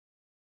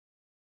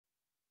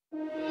I'm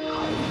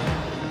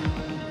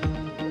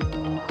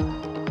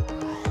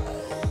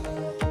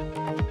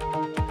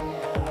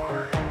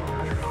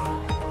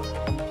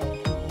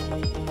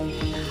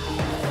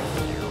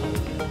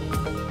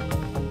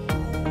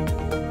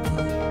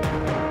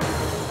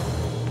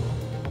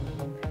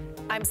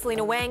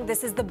Selena Wang.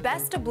 This is the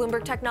best of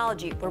Bloomberg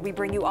Technology, where we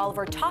bring you all of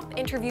our top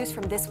interviews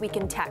from this week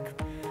in tech.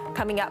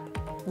 Coming up,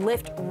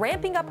 Lyft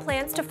ramping up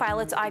plans to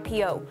file its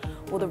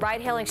IPO. Will the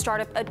ride-hailing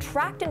startup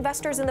attract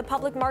investors in the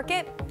public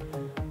market?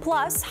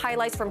 Plus,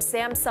 highlights from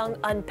Samsung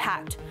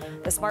Unpacked.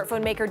 The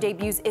smartphone maker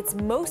debuts its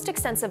most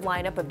extensive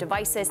lineup of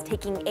devices,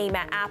 taking aim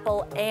at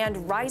Apple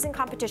and rising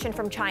competition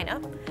from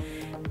China.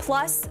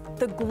 Plus,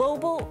 the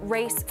global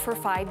race for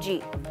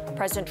 5G.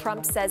 President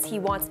Trump says he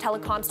wants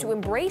telecoms to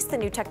embrace the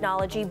new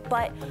technology,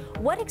 but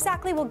what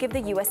exactly will give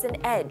the U.S.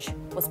 an edge?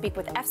 We'll speak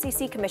with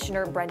FCC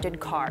Commissioner Brendan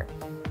Carr.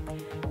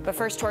 But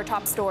first, to our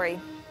top story.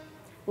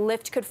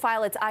 Lyft could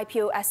file its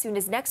IPO as soon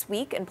as next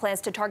week and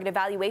plans to target a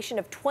valuation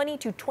of $20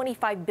 to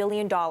 $25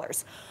 billion.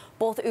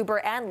 Both Uber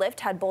and Lyft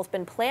had both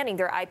been planning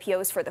their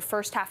IPOs for the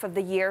first half of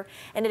the year,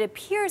 and it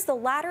appears the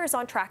latter is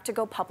on track to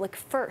go public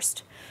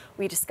first.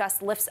 We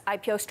discussed Lyft's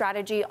IPO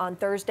strategy on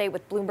Thursday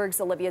with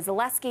Bloomberg's Olivia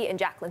Zaleski and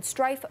Jacqueline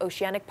Strife,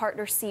 Oceanic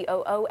Partner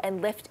COO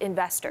and Lyft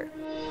investor.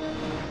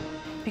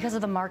 Because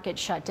of the market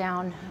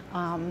shutdown,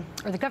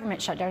 or the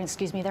government shutdown,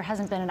 excuse me, there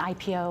hasn't been an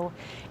IPO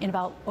in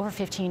about over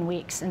 15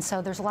 weeks. And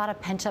so there's a lot of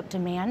pent-up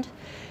demand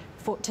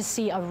to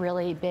see a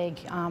really big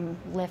a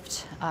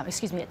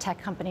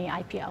tech company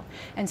IPO.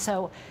 And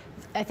so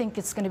I think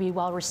it's going to be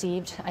well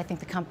received. I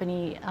think the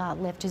company,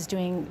 Lyft, is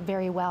doing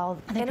very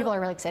well. I think people are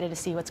really excited to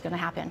see what's going to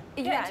happen.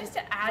 Yeah, just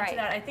to add to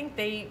that, I think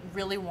they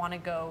really want to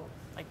go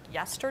like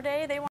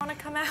yesterday. They want to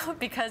come out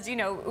because, you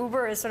know,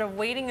 Uber is sort of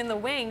waiting in the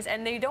wings,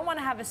 and they don't want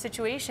to have a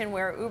situation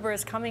where Uber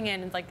is coming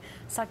in and like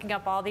sucking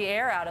up all the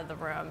air out of the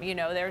room. You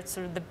know, they're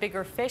sort of the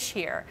bigger fish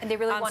here. And they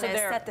really want to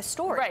set the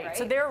story, right?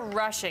 So they're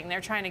rushing.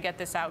 They're trying to get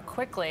this out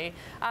quickly.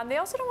 They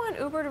also don't want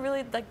Uber to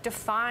really like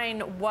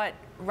define what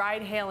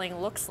ride-hailing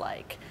looks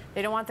like.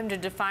 They don't want them to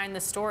define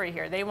the story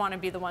here. They want to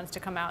be the ones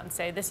to come out and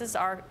say, this is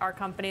our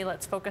company.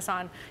 Let's focus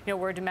on, you know,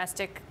 we're a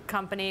domestic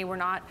company. We're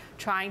not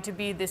trying to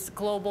be this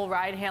global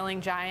ride-hailing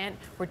giant.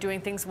 We're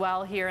doing things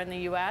well here in the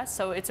U.S.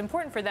 So it's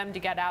important for them to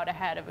get out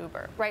ahead of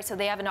Uber. Right, so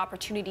they have an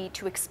opportunity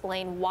to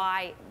explain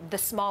why the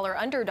smaller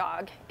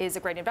underdog is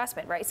a great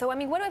investment, right? So, I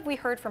mean, what have we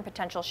heard from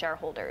potential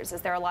shareholders? Is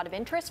there a lot of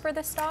interest for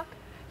this stock?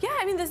 Yeah,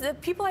 I mean, the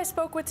people I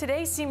spoke with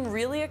today seem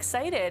really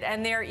excited,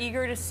 and they're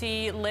eager to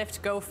see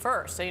Lyft go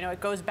first. So, you know, it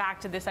goes back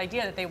to this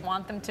idea that they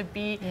want them to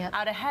be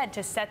out ahead,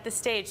 to set the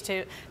stage.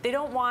 They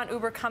don't want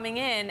Uber coming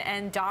in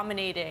and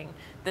dominating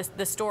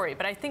the story.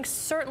 But I think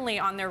certainly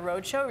on their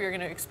roadshow, you're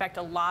going to expect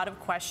a lot of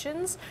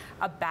questions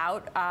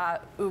about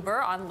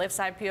Uber on Lyft's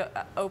IPO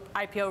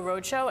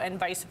roadshow and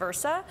vice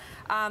versa.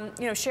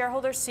 You know,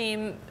 shareholders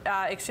seem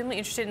extremely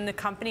interested in the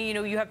company. You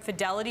know, you have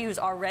Fidelity, who's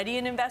already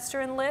an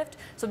investor in Lyft,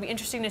 so it'll be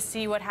interesting to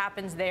see what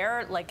happens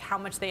there, like how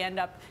much they end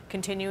up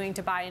continuing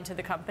to buy into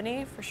the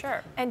company, for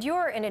sure. And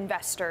you're an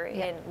investor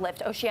in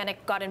Lyft.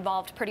 Oceanic got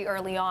involved pretty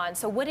early on.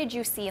 So what did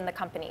you see in the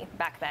company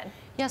back then?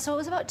 Yeah, so it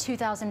was about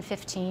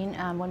 2015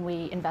 when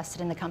we invested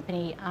in the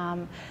company.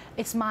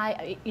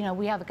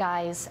 We have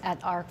guys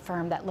at our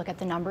firm that look at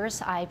the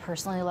numbers. I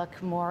personally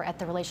look more at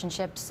the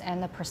relationships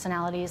and the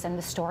personalities and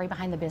the story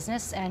behind the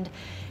business. And,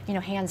 you know,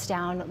 hands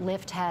down,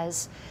 Lyft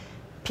has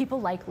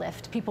people like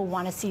Lyft. People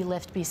want to see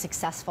Lyft be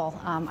successful.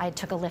 I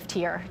took a Lyft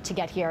here to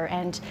get here,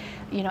 and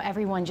you know,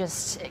 everyone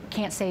just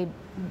can't say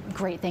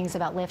great things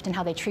about Lyft and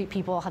how they treat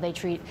people, how they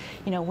treat,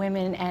 you know,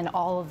 women and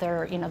all of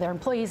their, you know, their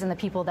employees and the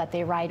people that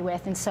they ride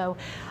with. And so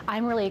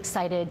I'm really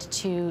excited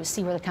to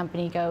see where the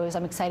company goes.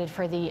 I'm excited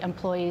for the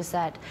employees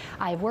that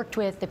I've worked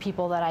with, the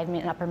people that I've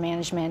met in upper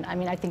management. I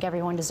mean, I think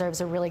everyone deserves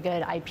a really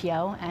good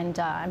IPO,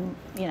 and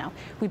you know,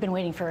 we've been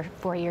waiting for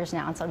 4 years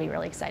now, and so it'll be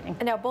really exciting.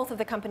 And now both of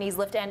the companies,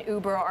 Lyft and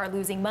Uber, are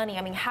losing money.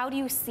 I mean, how do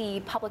you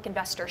see public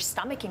investors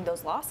stomaching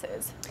those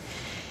losses?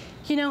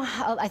 You know,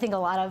 I think a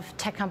lot of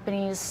tech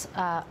companies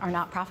are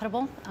not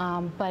profitable,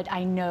 but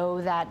I know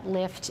that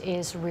Lyft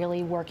is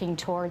really working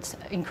towards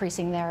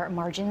increasing their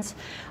margins.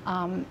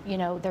 You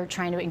know, they're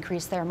trying to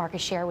increase their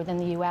market share within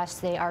the U.S.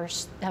 They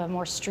have a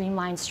more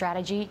streamlined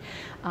strategy.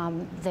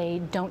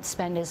 They don't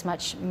spend as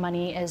much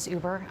money as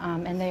Uber,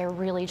 and they're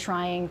really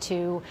trying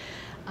to,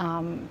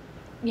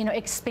 you know,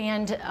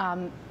 expand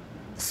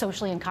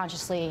socially and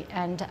consciously,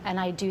 and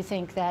I do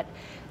think that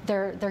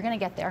they're going to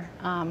get there,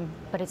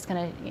 but it's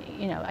going to,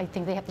 you know, I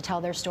think they have to tell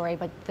their story,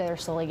 but they're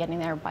slowly getting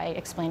there by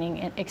expanding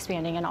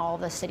in all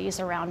the cities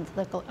around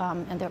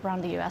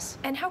around the U.S.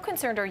 And how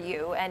concerned are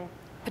you, and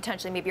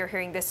potentially maybe you're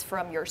hearing this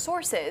from your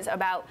sources,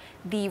 about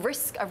the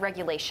risk of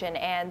regulation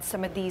and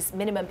some of these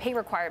minimum pay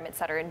requirements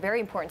that are in very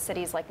important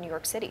cities like New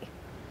York City?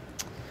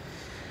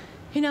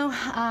 You know,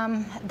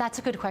 that's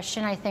a good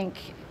question. I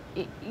think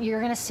you're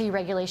going to see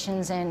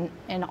regulations in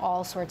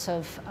all sorts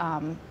of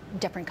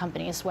different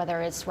companies,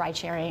 whether it's ride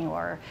sharing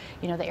or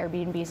the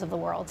Airbnbs of the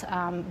world.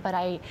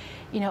 But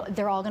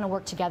they're all going to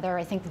work together.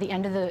 I think at the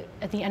end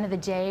of the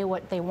day,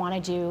 what they want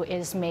to do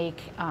is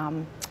make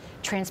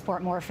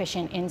transport more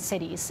efficient in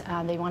cities.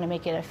 They want to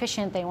make it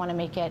efficient. They want to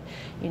make it,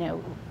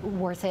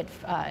 worth it,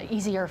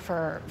 easier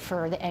for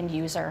the end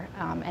user.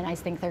 And I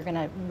think they're going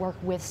to work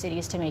with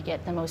cities to make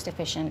it the most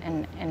efficient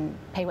and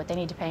pay what they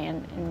need to pay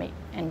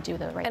and do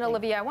the right thing. And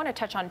Olivia, I want to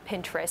touch on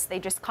Pinterest. They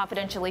just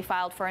confidentially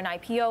filed for an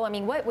IPO. I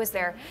mean, what was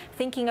their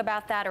thinking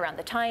about that around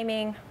the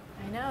timing?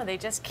 I know, they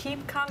just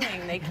keep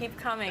coming. They keep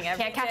coming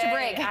every day. Can't catch a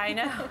break. I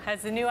know.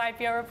 As a new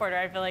IPO reporter,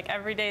 I feel like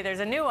every day there's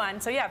a new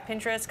one. So yeah,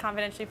 Pinterest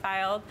confidentially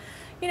filed.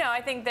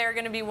 I think they're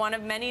going to be one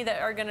of many that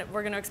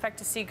we're going to expect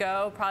to see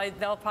go.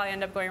 They'll probably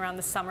end up going around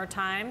the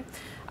summertime.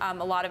 A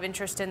lot of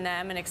interest in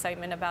them and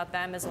excitement about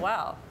them as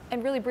well.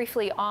 And really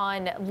briefly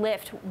on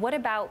Lyft, what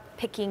about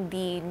picking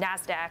the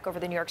NASDAQ over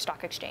the New York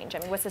Stock Exchange? I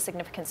mean, what's the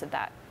significance of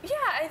that? Yeah,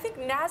 I think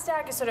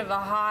NASDAQ is sort of a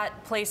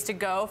hot place to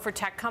go for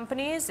tech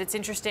companies. It's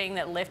interesting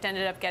that Lyft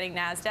ended up getting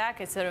NASDAQ.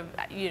 It sort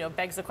of,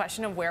 begs the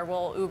question of where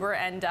will Uber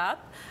end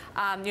up.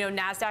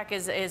 NASDAQ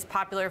is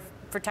popular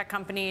for tech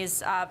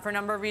companies for a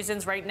number of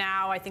reasons. Right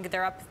now, I think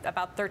they're up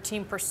about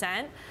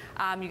 13%.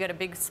 You get a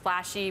big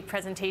splashy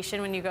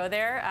presentation when you go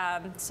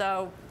there.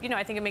 So,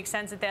 I think it makes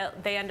sense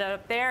that they end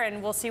up there,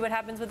 and we'll see what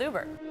happens with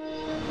Uber.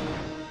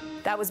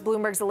 That was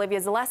Bloomberg's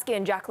Olivia Zaleski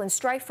and Jacqueline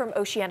Strife from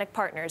Oceanic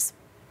Partners.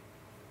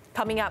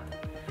 Coming up,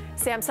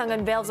 Samsung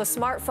unveils a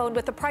smartphone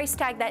with a price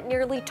tag that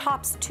nearly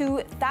tops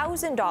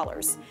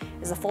 $2,000.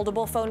 Is a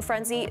foldable phone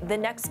frenzy the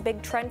next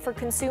big trend for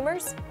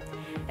consumers?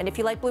 And if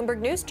you like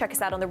Bloomberg News, check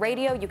us out on the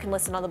radio. You can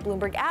listen on the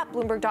Bloomberg app,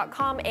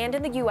 Bloomberg.com, and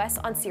in the U.S.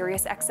 on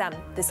Sirius XM.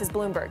 This is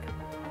Bloomberg.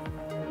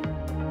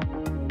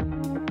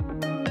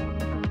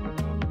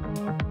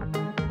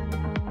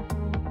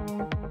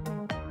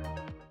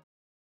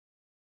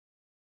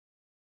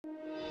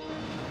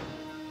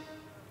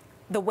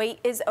 The wait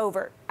is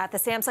over. At the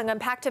Samsung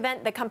Unpacked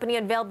event, the company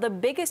unveiled the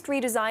biggest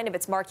redesign of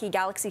its marquee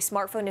Galaxy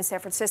smartphone in San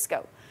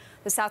Francisco.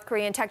 The South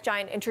Korean tech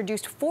giant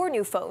introduced 4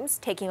 new phones,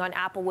 taking on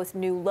Apple with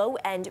new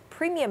low-end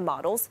premium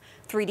models,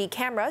 3D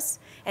cameras,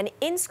 an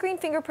in-screen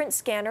fingerprint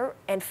scanner,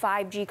 and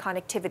 5G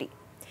connectivity.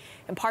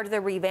 And part of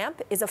the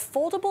revamp is a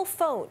foldable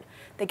phone.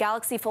 The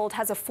Galaxy Fold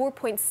has a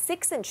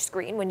 4.6-inch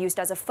screen when used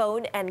as a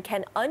phone and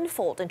can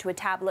unfold into a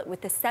tablet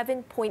with a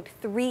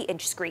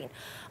 7.3-inch screen,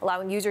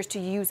 allowing users to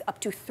use up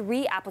to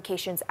 3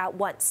 applications at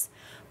once.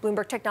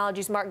 Bloomberg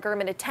Technology's Mark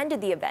Gurman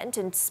attended the event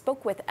and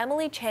spoke with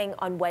Emily Chang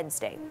on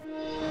Wednesday.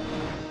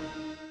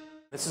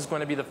 This is going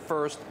to be the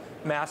first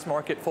mass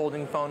market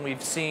folding phone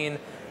we've seen,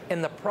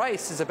 and the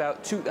price is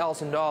about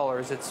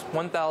 $2,000. It's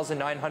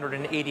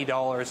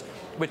 $1,980,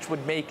 which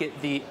would make it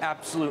the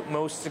absolute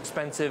most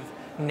expensive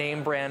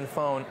name brand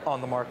phone on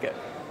the market.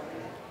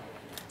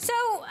 So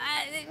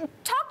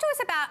talk to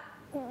us about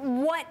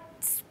what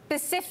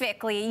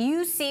specifically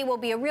you see will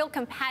be a real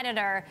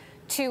competitor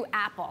to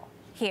Apple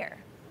here.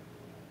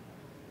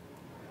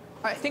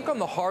 I think on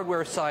the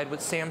hardware side,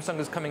 what Samsung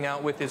is coming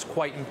out with is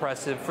quite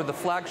impressive. For the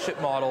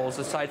flagship models,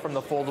 aside from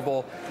the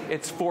foldable,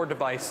 it's 4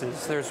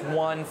 devices. There's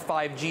one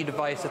 5G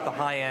device at the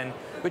high end,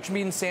 which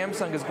means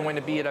Samsung is going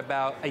to be at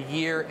about a 1.5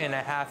 year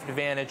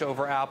advantage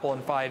over Apple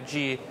in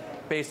 5G,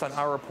 based on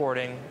our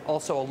reporting.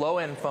 Also a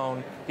low-end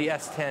phone, the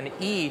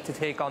S10e, to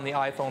take on the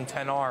iPhone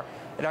XR.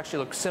 It actually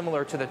looks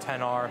similar to the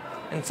XR,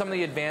 and some of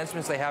the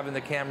advancements they have in the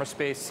camera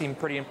space seem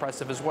pretty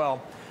impressive as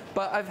well.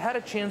 But I've had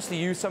a chance to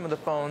use some of the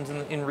phones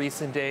in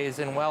recent days,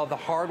 and while the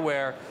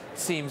hardware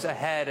seems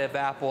ahead of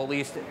Apple at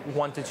least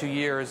 1 to 2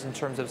 years in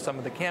terms of some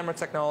of the camera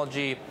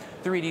technology,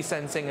 3D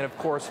sensing, and of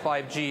course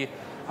 5G,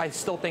 I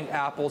still think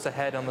Apple's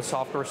ahead on the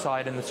software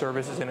side and the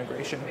services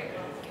integration.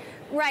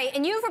 Right,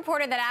 and you've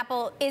reported that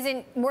Apple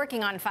isn't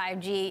working on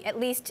 5G, at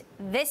least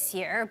this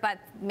year, but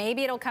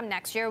maybe it'll come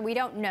next year. We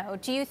don't know.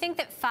 Do you think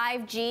that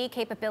 5G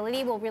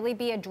capability will really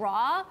be a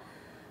draw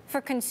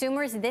for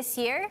consumers this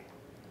year?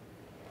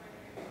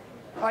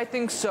 I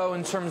think so,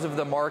 in terms of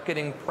the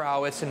marketing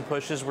prowess and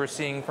pushes we're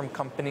seeing from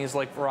companies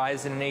like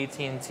Verizon and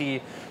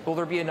AT&T. Will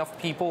there be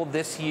enough people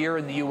this year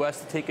in the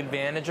U.S. to take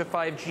advantage of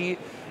 5G?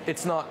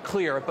 It's not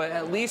clear, but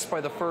at least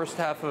by the first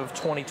half of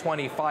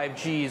 2020,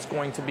 5G is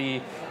going to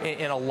be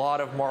in a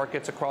lot of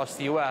markets across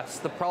the U.S.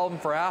 The problem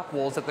for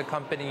Apple is that the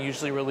company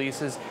usually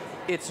releases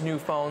its new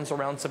phones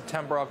around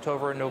September,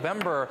 October, and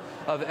November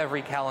of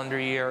every calendar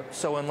year.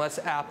 So unless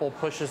Apple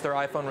pushes their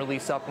iPhone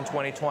release up in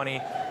 2020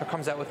 or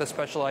comes out with a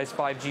specialized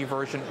 5G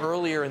version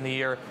earlier in the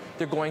year,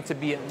 they're going to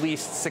be at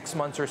least 6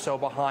 months or so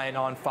behind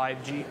on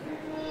 5G.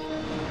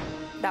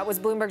 That was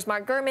Bloomberg's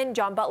Mark Gurman.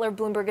 John Butler,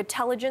 Bloomberg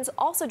Intelligence,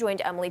 also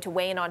joined Emily to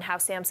weigh in on how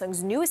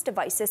Samsung's newest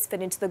devices fit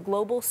into the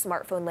global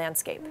smartphone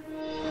landscape.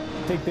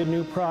 I think the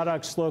new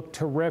products look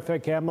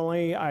terrific,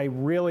 Emily. I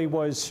really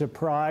was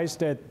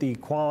surprised at the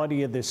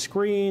quality of the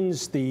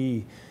screens,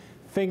 the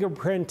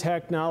fingerprint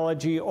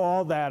technology,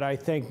 all that I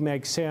think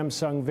makes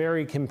Samsung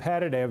very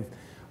competitive.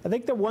 I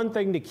think the one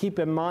thing to keep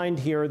in mind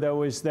here,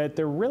 though, is that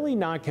they're really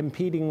not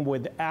competing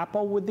with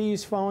Apple with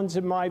these phones,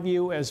 in my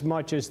view, as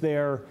much as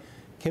they're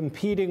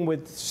competing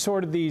with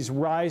sort of these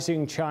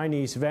rising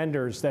Chinese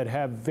vendors that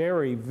have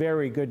very,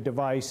 very good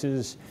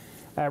devices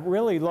at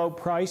really low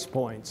price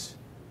points.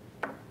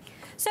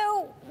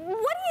 So what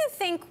do you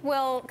think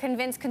will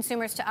convince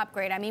consumers to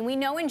upgrade? I mean, we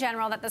know in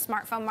general that the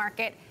smartphone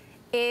market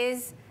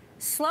is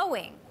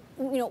slowing.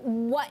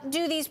 What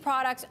do these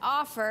products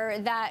offer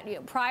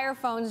that prior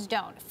phones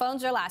don't?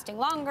 Phones are lasting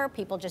longer.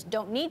 People just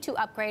don't need to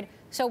upgrade.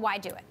 So why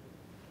do it?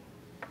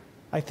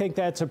 I think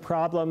that's a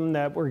problem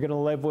that we're going to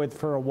live with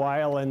for a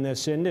while in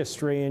this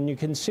industry. And you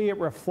can see it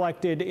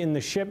reflected in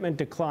the shipment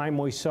decline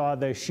we saw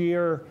this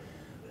year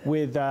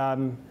with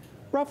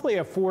roughly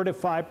a 4 to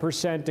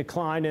 5%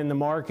 decline in the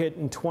market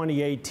in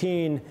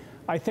 2018.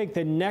 I think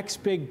the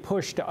next big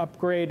push to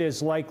upgrade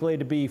is likely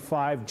to be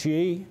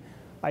 5G.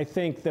 I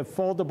think the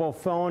foldable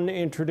phone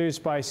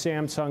introduced by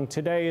Samsung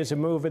today is a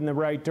move in the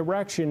right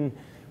direction,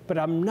 but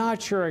I'm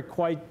not sure it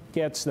quite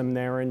gets them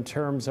there in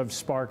terms of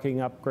sparking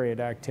upgrade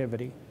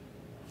activity.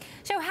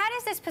 So how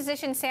does this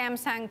position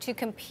Samsung to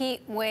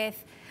compete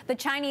with the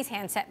Chinese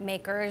handset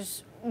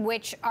makers,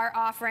 which are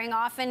offering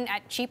often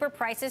at cheaper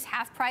prices,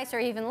 half price or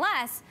even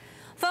less,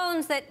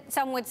 phones that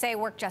some would say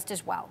work just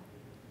as well?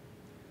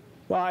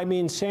 Well, I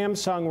mean,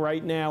 Samsung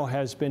right now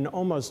has been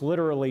almost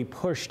literally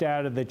pushed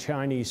out of the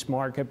Chinese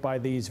market by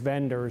these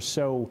vendors.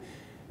 So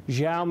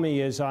Xiaomi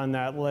is on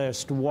that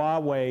list,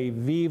 Huawei,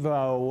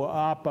 Vivo,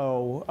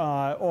 Oppo,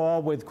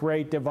 all with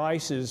great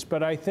devices.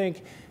 But I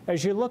think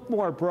as you look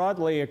more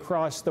broadly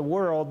across the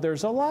world,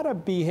 there's a lot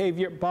of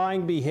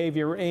buying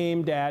behavior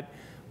aimed at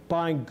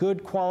buying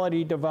good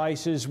quality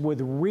devices with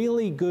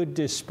really good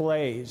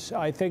displays.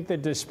 I think the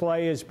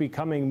display is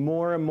becoming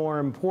more and more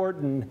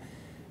important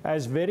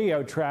as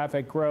video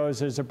traffic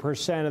grows as a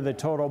percent of the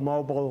total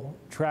mobile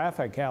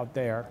traffic out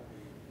there.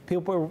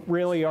 People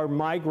really are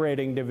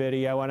migrating to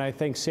video, and I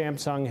think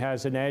Samsung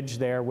has an edge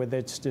there with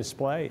its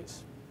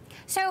displays.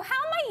 So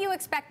how might you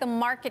expect the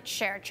market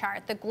share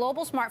chart, the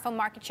global smartphone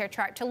market share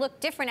chart, to look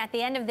different at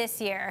the end of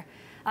this year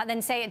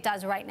than, say, it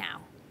does right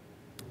now?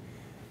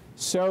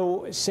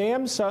 So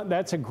Samsung,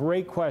 that's a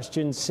great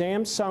question.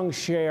 Samsung's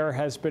share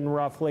has been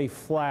roughly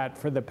flat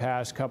for the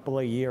past couple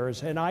of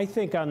years. And I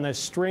think on the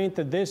strength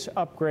of this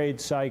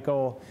upgrade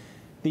cycle,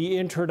 the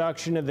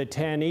introduction of the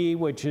 10e,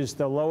 which is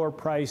the lower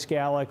price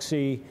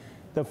Galaxy,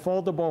 the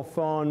foldable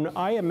phone,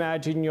 I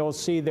imagine you'll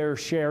see their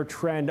share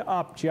trend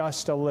up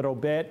just a little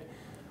bit.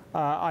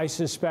 I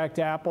suspect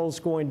Apple's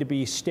going to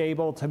be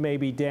stable to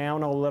maybe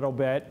down a little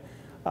bit,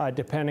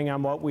 depending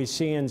on what we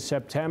see in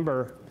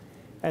September.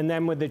 And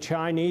then with the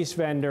Chinese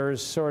vendors,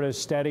 sort of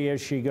steady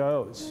as she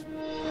goes.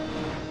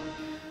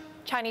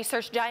 Chinese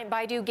search giant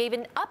Baidu gave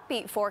an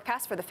upbeat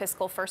forecast for the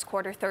fiscal first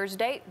quarter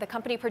Thursday. The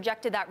company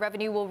projected that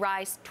revenue will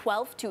rise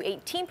 12 to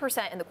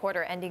 18% in the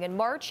quarter ending in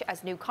March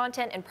as new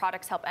content and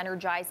products help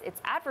energize its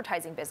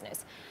advertising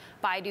business.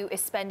 Baidu is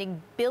spending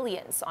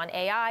billions on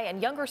AI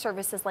and younger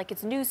services like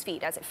its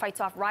newsfeed as it fights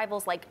off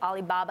rivals like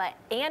Alibaba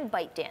and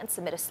ByteDance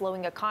amid a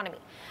slowing economy.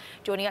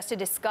 Joining us to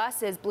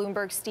discuss is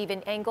Bloomberg's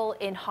Stephen Engel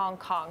in Hong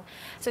Kong.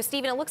 So,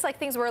 Stephen, it looks like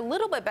things were a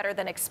little bit better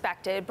than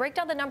expected. Break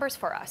down the numbers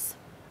for us.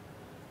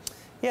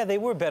 Yeah, they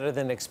were better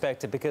than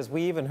expected because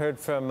we even heard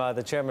from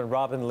the chairman,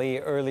 Robin Lee,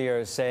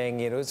 earlier saying,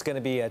 it's going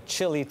to be a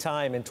chilly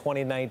time in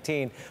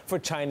 2019 for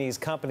Chinese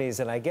companies.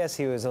 And I guess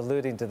he was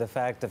alluding to the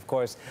fact, of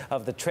course,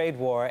 of the trade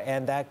war.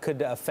 And that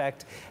could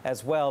affect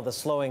as well the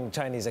slowing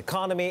Chinese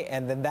economy.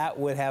 And then that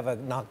would have a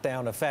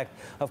knockdown effect,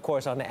 of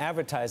course, on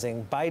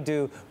advertising.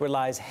 Baidu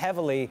relies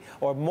heavily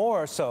or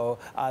more so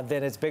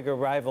than its bigger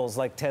rivals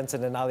like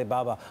Tencent and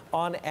Alibaba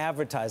on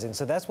advertising.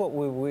 So that's what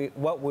we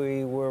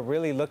were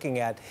really looking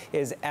at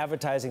is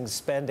advertising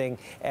spending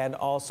and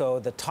also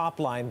the top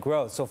line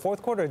growth. So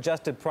fourth quarter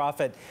adjusted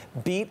profit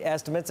beat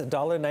estimates at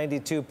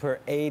 $1.92 per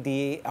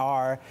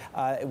ADR.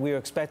 We were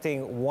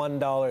expecting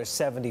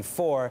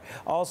 $1.74.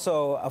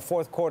 Also, a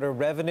fourth quarter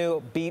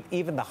revenue beat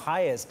even the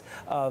highest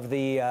of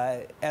the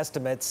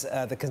estimates.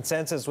 The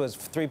consensus was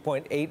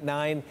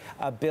 $3.89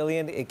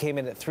 billion. It came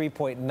in at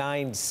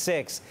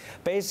 $3.96.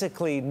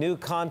 Basically, new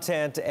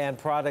content and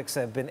products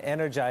have been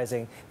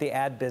energizing the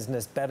ad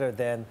business better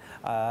than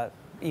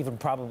even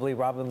probably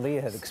Robin Lee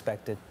had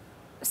expected.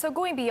 So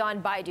going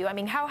beyond Baidu, I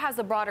mean, how has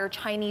the broader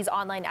Chinese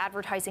online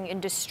advertising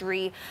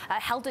industry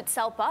held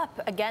itself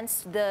up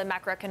against the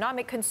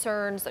macroeconomic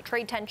concerns, the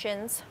trade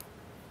tensions?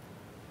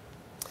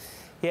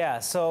 Yeah,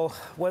 so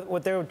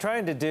what they're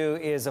trying to do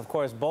is, of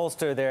course,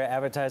 bolster their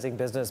advertising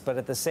business, but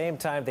at the same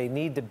time, they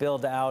need to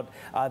build out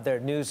their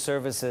news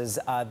services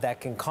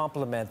that can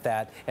complement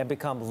that and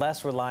become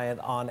less reliant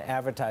on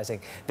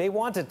advertising. They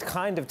want to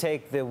kind of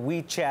take the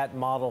WeChat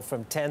model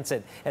from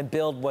Tencent and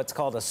build what's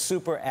called a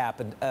super app,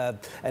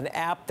 an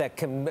app that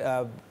can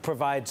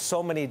provide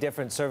so many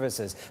different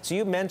services. So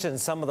you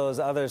mentioned some of those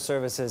other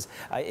services.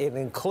 It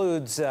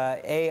includes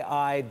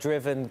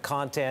AI-driven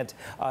content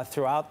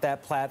throughout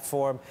that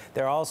platform.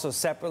 They're also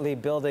separately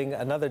building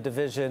another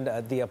division,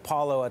 the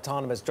Apollo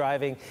Autonomous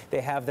Driving.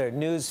 They have their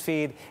news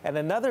feed. And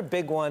another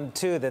big one,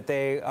 too, that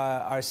they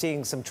are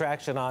seeing some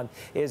traction on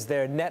is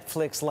their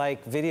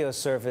Netflix-like video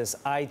service,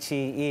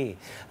 iQIYI.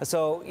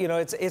 So, you know,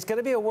 it's going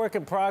to be a work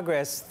in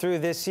progress through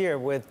this year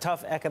with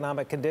tough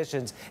economic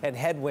conditions and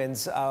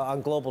headwinds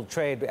on global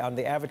trade on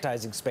the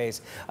advertising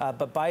space.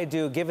 But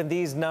Baidu, given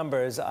these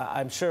numbers,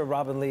 I'm sure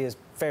Robin Li is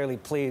fairly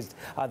pleased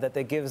that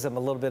that gives them a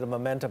little bit of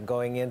momentum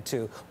going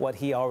into what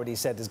he already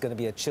said is going to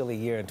be a chilly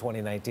year in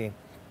 2019.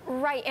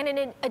 Right, and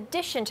in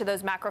addition to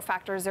those macro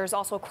factors, there's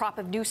also a crop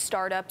of new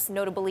startups,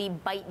 notably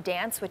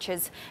ByteDance, which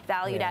is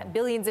valued at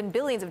billions and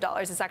billions of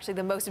dollars. It's actually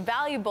the most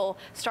valuable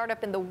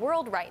startup in the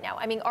world right now.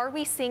 I mean, are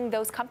we seeing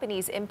those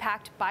companies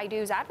impact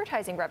Baidu's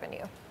advertising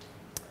revenue?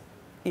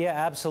 Yeah,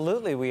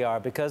 absolutely we are,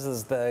 because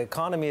as the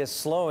economy is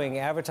slowing,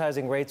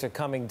 advertising rates are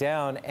coming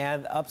down,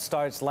 and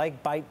upstarts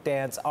like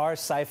ByteDance are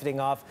siphoning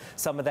off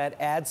some of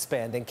that ad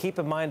spend. And keep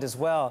in mind as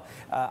well,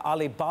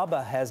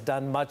 Alibaba has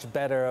done much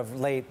better of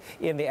late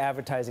in the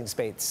advertising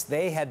space.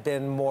 They had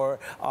been more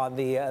on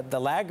the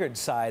laggard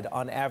side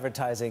on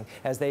advertising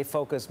as they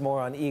focus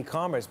more on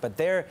e-commerce, but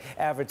their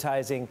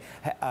advertising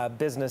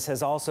business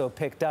has also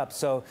picked up.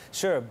 So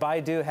sure,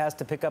 Baidu has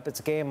to pick up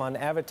its game on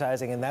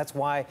advertising, and that's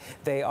why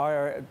they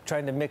are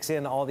trying to mix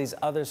in all these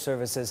other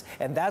services,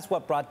 and that's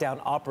what brought down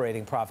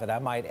operating profit, I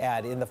might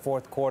add, in the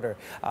fourth quarter.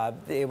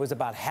 It was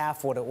about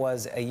half what it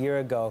was a year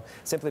ago,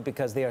 simply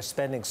because they are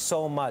spending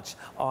so much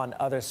on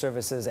other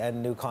services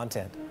and new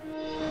content.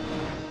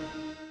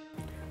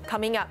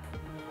 Coming up,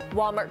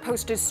 Walmart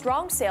posted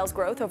strong sales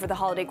growth over the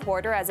holiday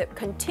quarter as it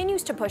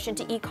continues to push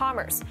into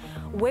e-commerce,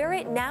 where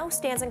it now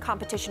stands in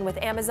competition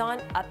with Amazon.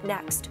 Up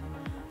next.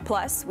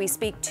 Plus, we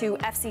speak to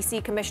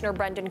FCC Commissioner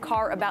Brendan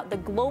Carr about the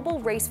global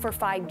race for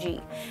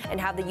 5G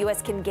and how the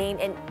U.S. can gain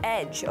an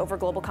edge over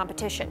global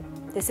competition.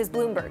 This is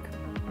Bloomberg.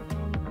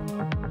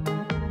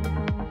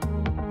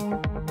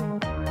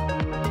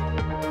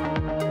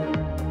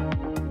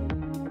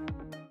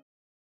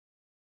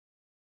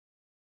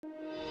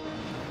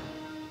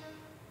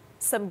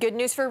 Some good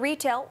news for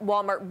retail.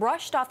 Walmart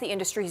brushed off the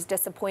industry's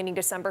disappointing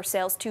December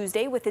sales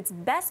Tuesday with its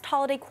best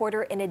holiday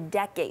quarter in a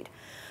decade.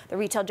 The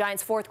retail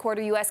giant's fourth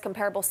quarter U.S.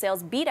 comparable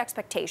sales beat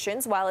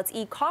expectations, while its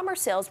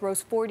e-commerce sales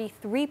rose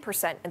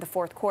 43% in the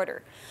fourth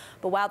quarter.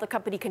 But while the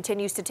company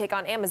continues to take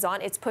on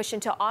Amazon, its push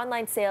into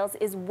online sales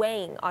is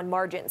weighing on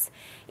margins.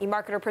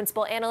 eMarketer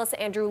principal analyst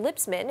Andrew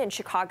Lipsman in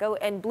Chicago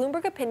and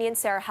Bloomberg Opinion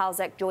Sarah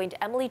Halzek joined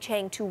Emily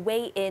Chang to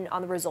weigh in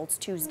on the results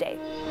Tuesday.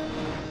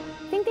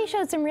 I think they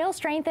showed some real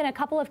strength in a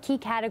couple of key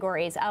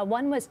categories.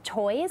 One was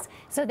toys.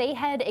 So they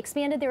had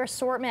expanded their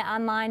assortment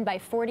online by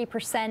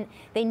 40%.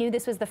 They knew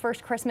this was the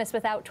first Christmas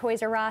without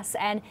Toys R Us,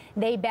 and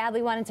they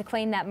badly wanted to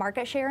claim that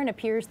market share, and it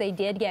appears they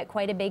did get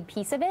quite a big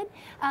piece of it.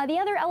 The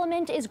other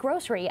element is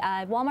grocery.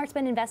 Walmart's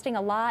been investing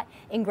a lot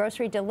in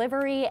grocery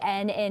delivery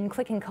and in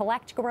click and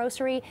collect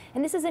grocery,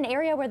 and this is an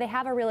area where they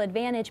have a real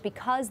advantage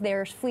because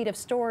their fleet of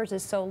stores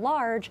is so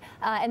large,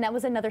 and that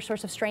was another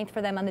source of strength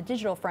for them on the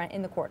digital front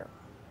in the quarter.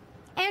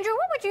 Andrew,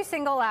 what would you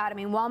single out? I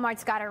mean,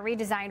 Walmart's got a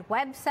redesigned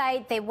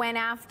website. They went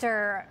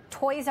after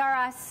Toys R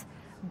Us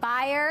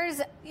buyers.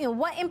 You know,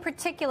 what in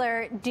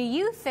particular do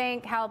you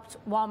think helped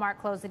Walmart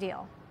close the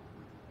deal?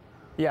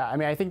 Yeah, I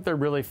mean, I think they're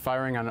really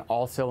firing on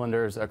all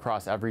cylinders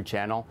across every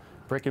channel.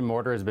 Brick and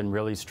mortar has been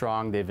really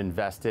strong. They've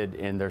invested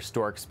in their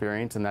store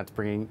experience, and that's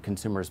bringing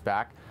consumers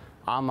back.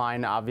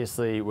 Online,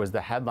 obviously, was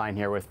the headline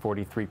here with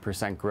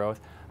 43% growth.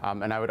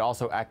 And I would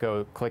also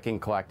echo click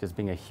and collect as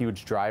being a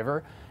huge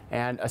driver.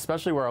 And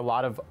especially where a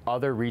lot of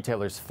other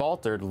retailers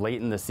faltered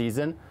late in the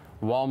season,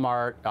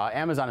 Walmart,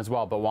 Amazon as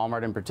well, but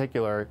Walmart in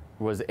particular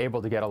was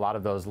able to get a lot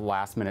of those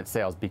last-minute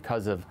sales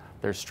because of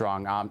their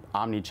strong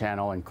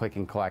omni-channel and click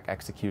and collect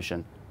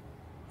execution.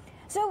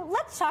 So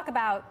let's talk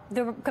about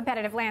the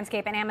competitive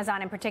landscape and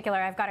Amazon in particular.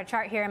 I've got a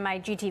chart here in my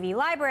GTV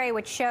library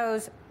which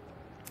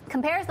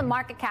compares the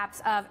market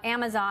caps of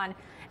Amazon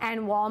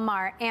and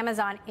Walmart.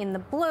 Amazon in the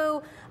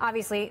blue,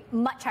 obviously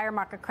much higher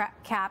market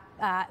cap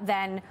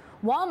than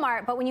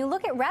Walmart, but when you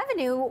look at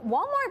revenue,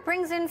 Walmart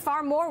brings in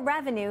far more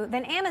revenue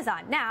than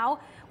Amazon. Now,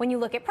 when you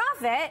look at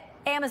profit,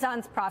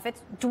 Amazon's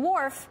profits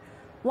dwarf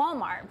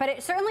Walmart, but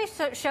it certainly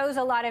shows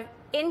a lot of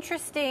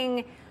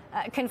interesting,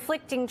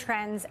 conflicting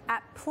trends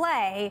at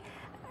play.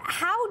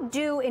 How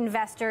do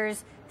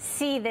investors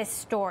see this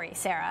story,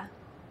 Sarah?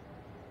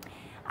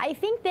 I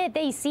think that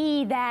they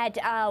see that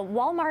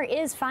Walmart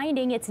is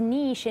finding its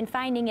niche and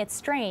finding its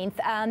strength.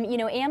 You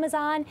know,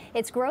 Amazon,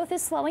 its growth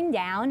is slowing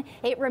down.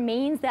 It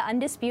remains the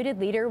undisputed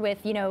leader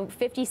with,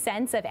 50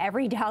 cents of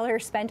every dollar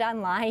spent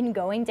online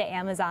going to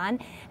Amazon,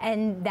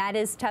 and that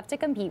is tough to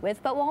compete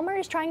with. But Walmart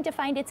is trying to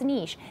find its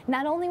niche,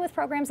 not only with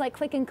programs like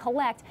Click and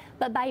Collect,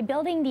 but by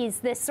building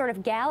this sort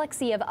of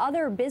galaxy of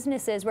other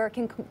businesses where it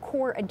can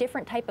court a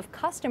different type of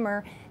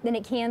customer than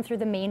it can through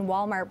the main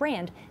Walmart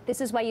brand. This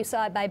is why you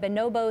saw it by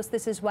Bonobos.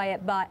 This is is why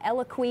it bought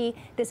Eloquy.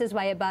 This is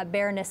why it bought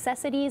Bare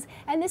Necessities.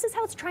 And this is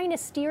how it's trying to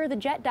steer the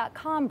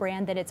Jet.com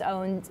brand that it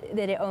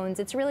owns.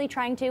 It's really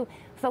trying to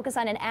focus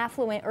on an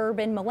affluent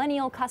urban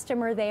millennial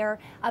customer there,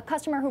 a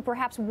customer who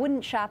perhaps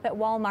wouldn't shop at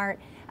Walmart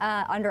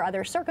under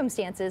other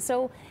circumstances.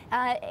 So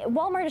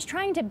Walmart is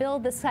trying to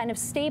build this kind of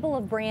stable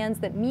of brands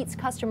that meets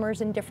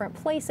customers in different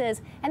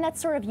places, and that's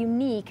sort of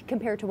unique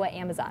compared to what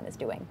Amazon is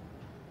doing.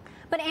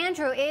 But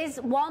Andrew, is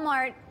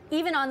Walmart,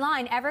 even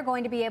online, ever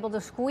going to be able to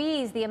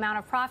squeeze the amount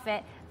of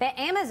profit that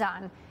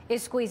Amazon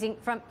is squeezing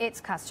from its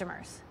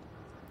customers?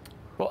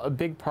 Well, a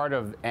big part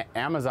of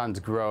Amazon's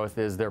growth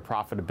is their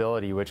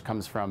profitability, which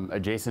comes from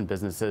adjacent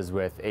businesses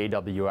with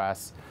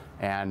AWS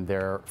and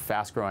their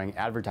fast-growing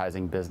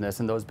advertising business,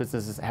 and those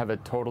businesses have a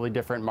totally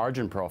different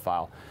margin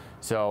profile.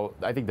 So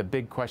I think the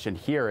big question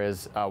here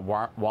is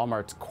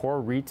Walmart's core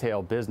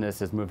retail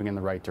business is moving in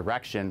the right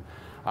direction,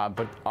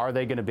 but are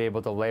they going to be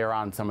able to layer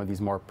on some of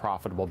these more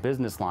profitable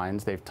business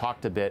lines? They've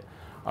talked a bit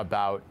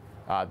about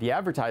the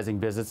advertising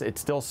business.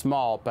 It's still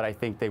small, but I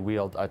think they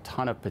wield a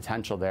ton of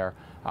potential there.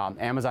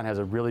 Amazon has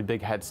a really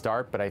big head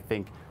start, but I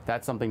think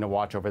that's something to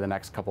watch over the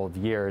next couple of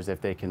years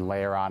if they can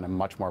layer on a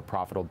much more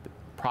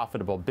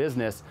profitable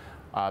business,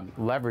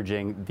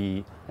 leveraging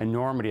the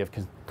enormity of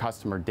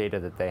customer data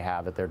that they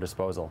have at their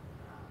disposal.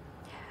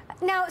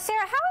 Now,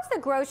 Sarah, how is the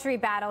grocery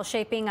battle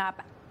shaping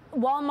up?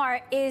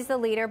 Walmart is the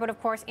leader, but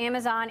of course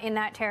Amazon in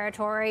that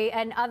territory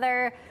and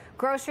other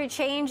grocery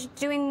chains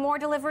doing more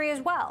delivery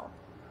as well.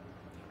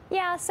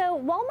 Yeah, so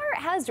Walmart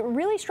has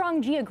really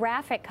strong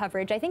geographic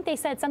coverage. I think they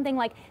said something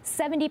like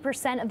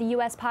 70% of the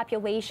U.S.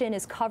 population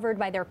is covered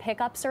by their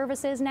pickup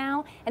services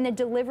now, and the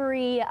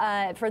delivery,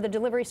 for the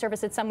delivery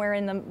service, it's somewhere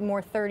in the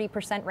more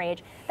 30%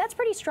 range. That's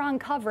pretty strong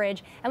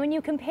coverage. And when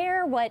you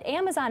compare what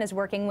Amazon is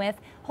working with,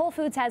 Whole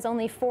Foods has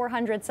only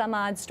 400 some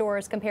odd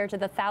stores compared to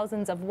the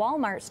thousands of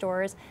Walmart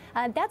stores.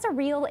 That's a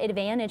real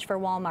advantage for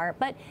Walmart.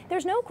 But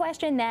there's no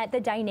question that the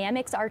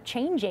dynamics are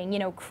changing. You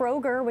know,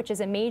 Kroger, which is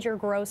a major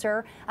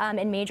grocer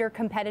and major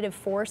competitive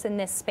force in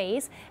this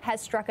space, has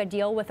struck a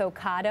deal with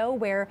Ocado,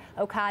 where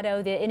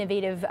Ocado, the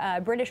innovative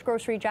British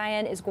grocery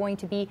giant, is going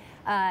to be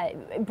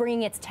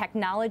bringing its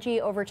technology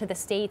over to the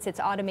States, its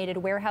automated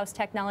warehouse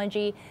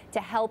technology,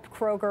 to help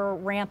Kroger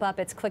ramp up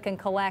its click and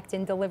collect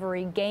and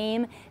delivery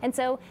game. And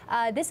so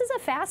this is a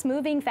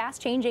fast-moving,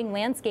 fast-changing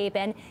landscape,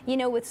 and you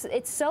know, it's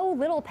so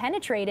little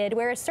penetrated,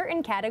 whereas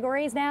certain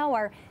categories now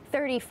are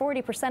 30,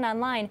 40%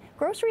 online.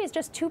 Grocery is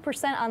just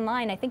 2%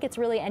 online. I think it's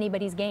really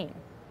anybody's game.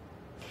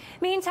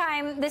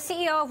 Meantime, the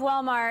CEO of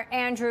Walmart,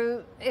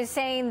 Andrew, is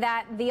saying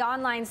that the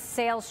online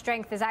sales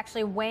strength is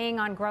actually weighing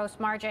on gross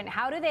margin.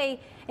 How do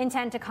they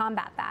intend to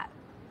combat that?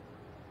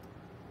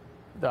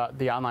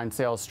 The online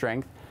sales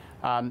strength.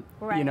 Right.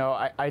 You know,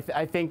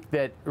 I think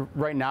that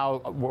right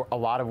now a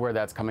lot of where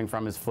that's coming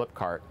from is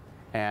Flipkart.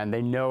 And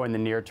they know in the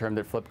near term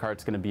that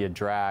Flipkart's going to be a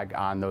drag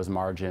on those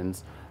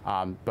margins.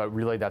 But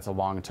really, that's a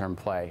long-term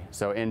play.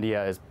 So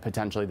India is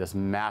potentially this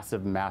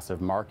massive,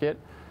 massive market.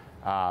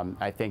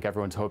 I think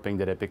everyone's hoping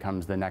that it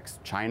becomes the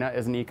next China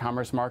as an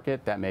e-commerce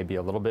market. That may be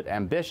a little bit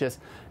ambitious.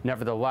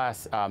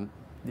 Nevertheless,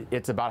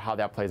 it's about how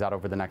that plays out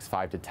over the next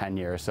 5 to 10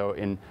 years. So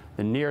in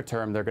the near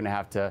term, they're going to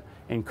have to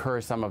incur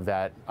some of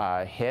that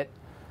hit.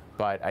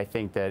 But I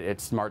think that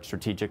it's smart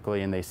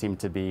strategically, and they seem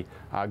to be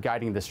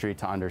guiding the street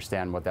to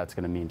understand what that's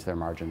going to mean to their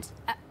margins.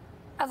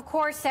 Of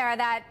course, Sarah,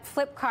 that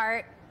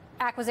Flipkart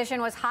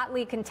acquisition was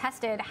hotly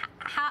contested.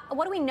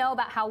 What do we know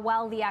about how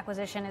well the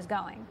acquisition is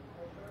going?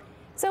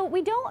 So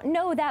we don't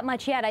know that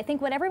much yet. I think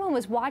what everyone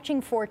was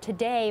watching for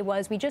today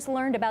was we just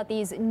learned about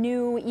these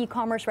new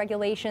e-commerce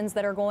regulations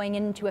that are going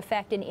into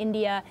effect in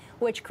India,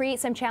 which create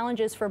some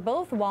challenges for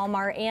both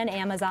Walmart and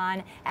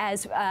Amazon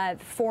as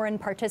foreign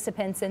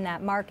participants in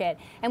that market.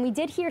 And we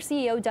did hear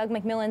CEO Doug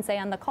McMillon say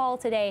on the call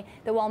today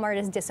that Walmart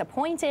is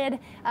disappointed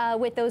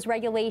with those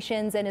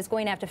regulations and is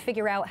going to have to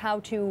figure out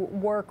how to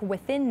work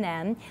within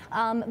them.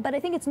 But I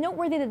think it's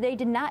noteworthy that they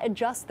did not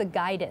adjust the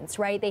guidance,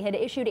 right? They had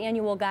issued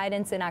annual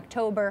guidance in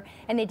October,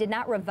 and they did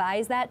not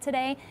revise that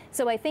today.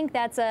 So I think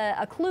that's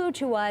a clue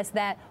to us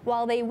that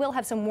while they will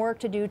have some work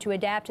to do to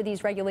adapt to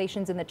these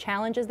regulations and the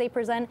challenges they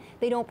present,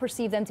 they don't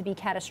perceive them to be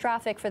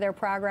catastrophic for their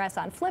progress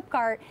on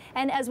Flipkart.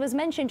 And as was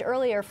mentioned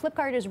earlier,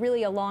 Flipkart is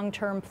really a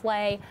long-term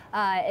play,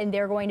 and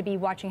they're going to be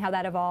watching how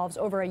that evolves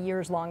over a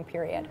years-long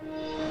period.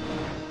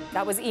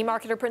 That was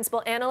eMarketer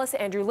Principal Analyst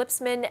Andrew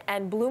Lipsman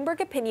and Bloomberg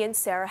Opinion's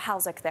Sarah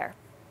Halzick there.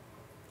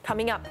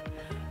 Coming up,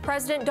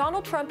 President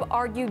Donald Trump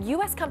argued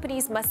U.S.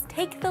 companies must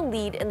take the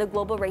lead in the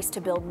global race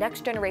to build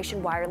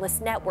next-generation wireless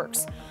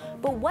networks.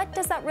 But what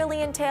does that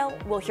really entail?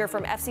 We'll hear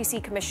from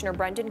FCC Commissioner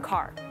Brendan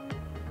Carr.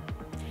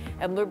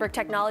 And Bloomberg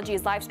Technology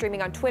is live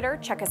streaming on Twitter.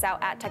 Check us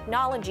out at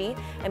Technology,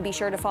 and be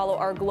sure to follow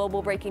our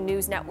global breaking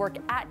news network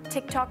at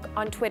TikTok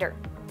on Twitter.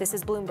 This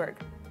is Bloomberg.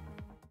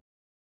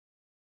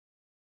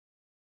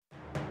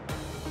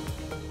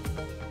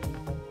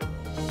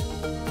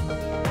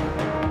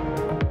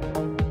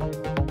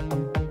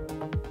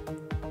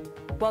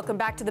 Welcome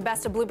back to the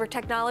best of Bloomberg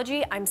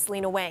Technology. I'm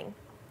Selena Wang.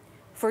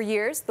 For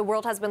years, the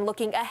world has been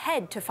looking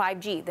ahead to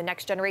 5G, the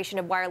next generation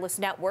of wireless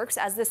networks,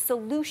 as the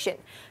solution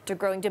to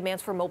growing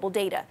demands for mobile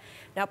data.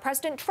 Now,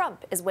 President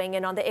Trump is weighing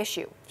in on the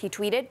issue. He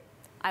tweeted,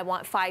 "I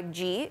want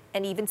 5G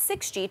and even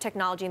 6G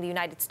technology in the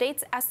United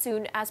States as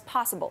soon as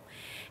possible.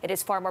 It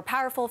is far more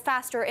powerful,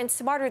 faster, and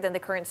smarter than the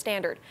current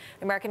standard.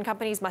 American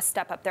companies must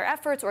step up their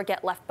efforts or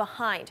get left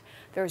behind.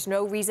 There's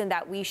no reason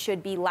that we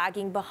should be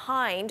lagging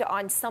behind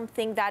on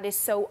something that is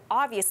so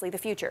obviously the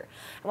future.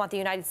 I want the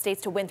United States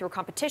to win through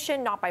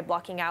competition, not by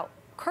blocking out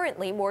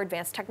currently more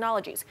advanced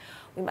technologies.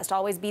 We must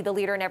always be the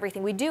leader in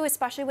everything we do,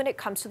 especially when it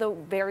comes to the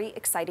very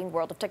exciting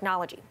world of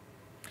technology."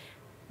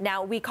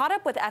 Now, we caught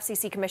up with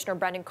FCC Commissioner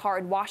Brendan Carr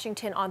in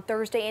Washington on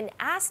Thursday and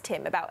asked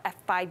him about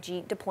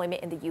 5G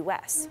deployment in the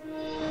U.S.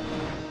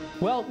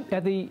 Well,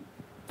 at the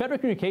Federal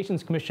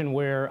Communications Commission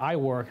where I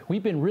work,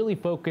 we've been really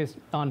focused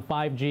on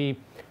 5G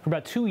for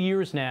about 2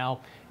 years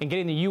now and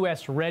getting the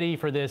U.S. ready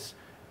for this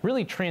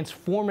really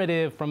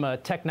transformative from a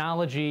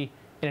technology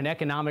and an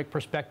economic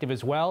perspective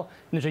as well.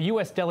 And there's a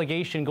U.S.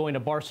 delegation going to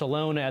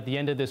Barcelona at the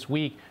end of this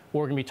week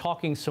where we're going to be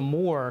talking some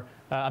more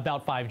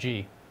about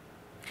 5G.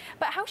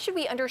 But how should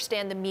we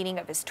understand the meaning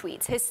of his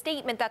tweets? His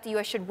statement that the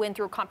U.S. should win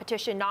through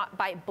competition, not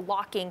by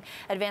blocking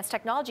advanced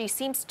technology,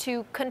 seems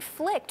to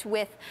conflict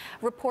with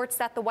reports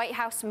that the White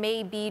House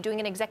may be doing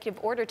an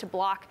executive order to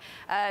block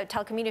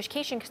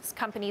telecommunications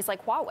companies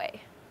like Huawei.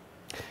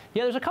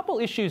 Yeah, there's a couple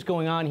issues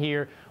going on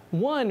here.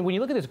 One, when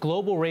you look at this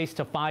global race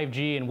to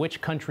 5G and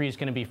which country is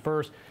going to be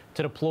first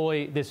to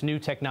deploy this new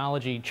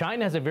technology,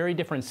 China has a very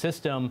different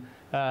system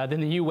than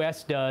the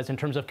U.S. does in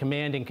terms of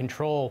command and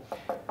control.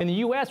 In the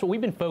U.S., what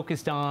we've been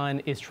focused on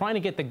is trying to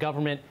get the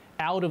government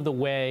out of the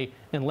way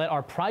and let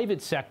our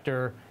private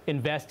sector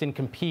invest and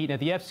compete. And at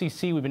the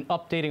FCC, we've been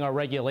updating our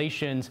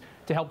regulations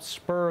to help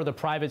spur the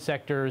private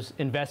sector's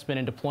investment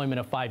and deployment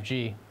of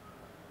 5G.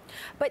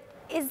 But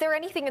is there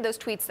anything in those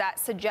tweets that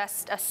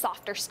suggests a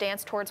softer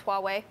stance towards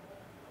Huawei?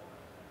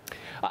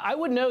 I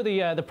wouldn't know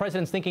the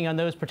president's thinking on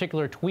those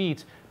particular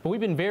tweets, but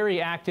we've been very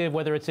active,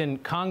 whether it's in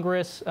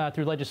Congress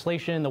through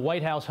legislation. The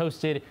White House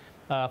hosted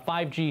a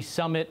 5G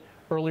summit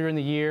earlier in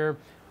the year.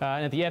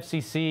 And at the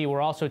FCC, we're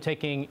also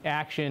taking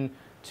action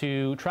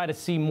to try to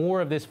see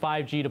more of this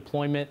 5G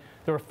deployment.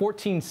 There were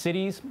 14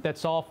 cities that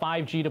saw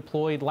 5G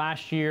deployed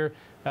last year,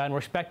 and we're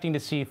expecting to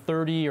see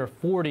 30 or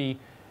 40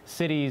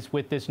 cities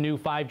with this new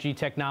 5G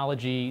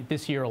technology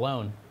this year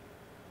alone.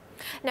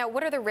 Now,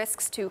 what are the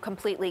risks to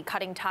completely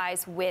cutting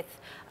ties with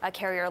a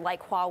carrier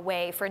like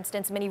Huawei? For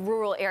instance, many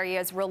rural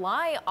areas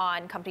rely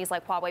on companies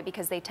like Huawei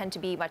because they tend to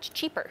be much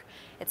cheaper,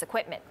 its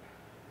equipment.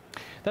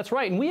 That's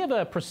right. And we have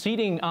a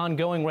proceeding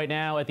ongoing right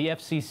now at the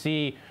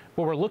FCC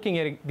where we're looking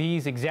at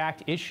these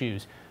exact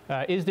issues.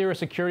 Is there a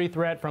security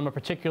threat from a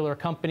particular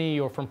company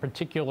or from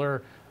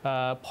particular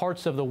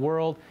parts of the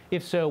world?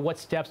 If so, what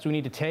steps do we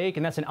need to take?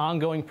 And that's an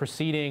ongoing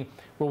proceeding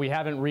where we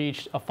haven't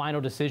reached a final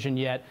decision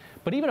yet.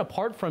 But even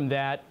apart from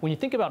that, when you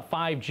think about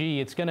 5G,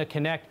 it's going to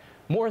connect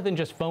more than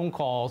just phone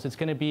calls. It's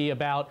going to be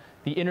about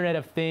the Internet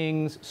of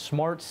Things,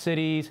 smart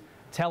cities,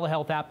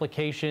 telehealth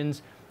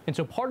applications. And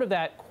so part of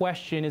that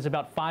question is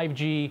about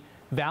 5G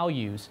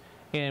values.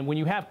 And when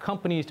you have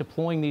companies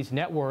deploying these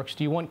networks,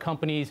 do you want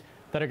companies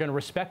that are going to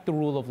respect the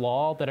rule of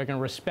law, that are going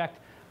to respect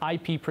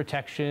IP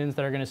protections,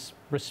 that are going to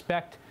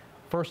respect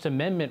First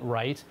Amendment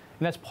rights?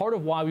 And that's part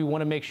of why we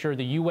want to make sure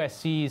the U.S.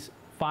 sees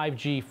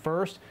 5G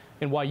first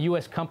and why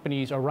U.S.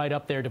 companies are right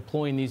up there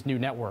deploying these new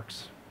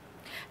networks.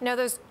 Now,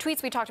 those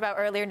tweets we talked about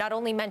earlier not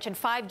only mentioned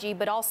 5G,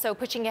 but also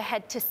pushing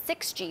ahead to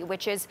 6G,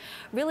 which is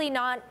really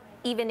not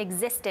even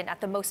existent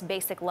at the most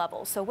basic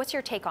level. So what's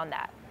your take on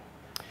that?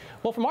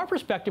 Well, from our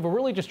perspective, we're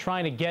really just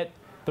trying to get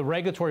the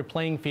regulatory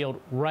playing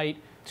field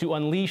right to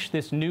unleash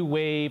this new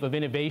wave of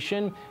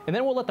innovation, and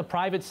then we'll let the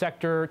private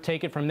sector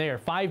take it from there.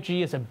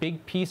 5G is a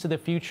big piece of the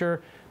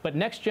future, but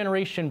next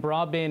generation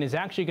broadband is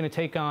actually going to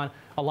take on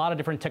a lot of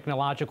different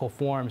technological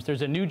forms.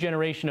 There's a new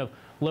generation of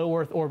low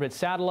Earth orbit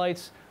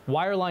satellites.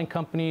 Wireline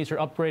companies are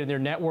upgrading their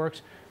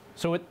networks.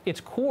 So at its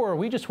core,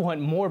 we just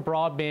want more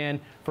broadband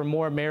for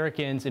more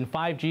Americans, and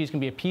 5G is going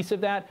to be a piece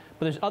of that.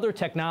 But there's other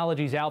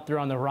technologies out there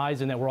on the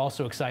horizon that we're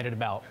also excited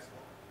about.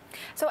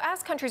 So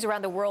as countries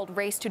around the world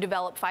race to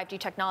develop 5G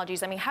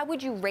technologies, I mean, how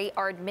would you rate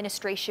our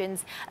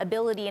administration's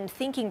ability and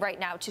thinking right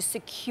now to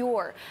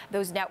secure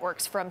those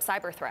networks from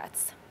cyber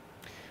threats?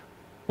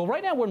 Well,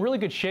 right now we're in really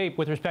good shape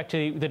with respect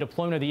to the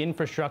deployment of the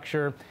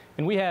infrastructure,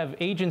 and we have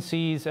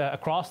agencies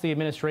across the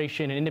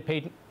administration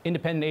and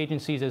independent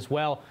agencies as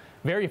well,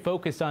 very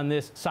focused on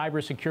this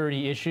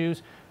cybersecurity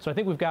issues. So I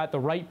think we've got the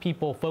right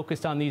people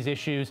focused on these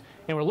issues,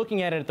 and we're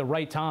looking at it at the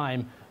right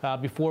time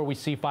before we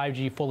see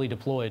 5G fully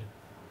deployed.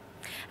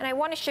 And I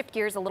want to shift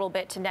gears a little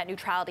bit to net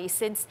neutrality.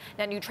 Since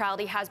net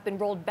neutrality has been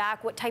rolled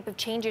back, what type of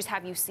changes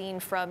have you seen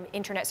from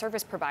internet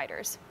service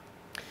providers?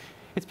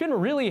 It's been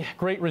really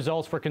great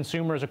results for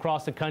consumers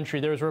across the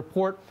country. There was a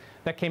report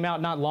that came out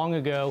not long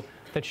ago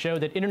that showed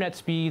that internet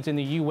speeds in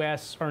the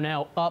U.S. are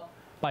now up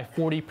by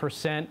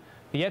 40%.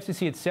 The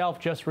FCC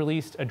itself just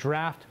released a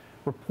draft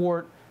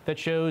report that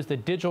shows the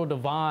digital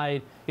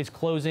divide is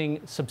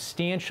closing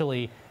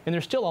substantially, and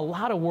there's still a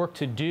lot of work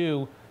to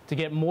do to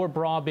get more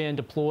broadband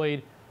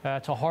deployed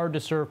to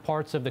hard-to-serve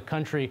parts of the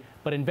country.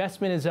 But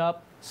investment is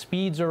up,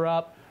 speeds are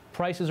up,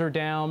 prices are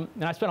down,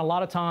 and I spent a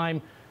lot of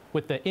time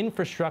with the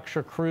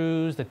infrastructure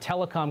crews, the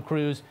telecom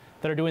crews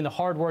that are doing the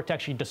hard work to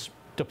actually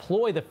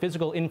deploy the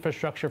physical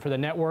infrastructure for the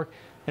network.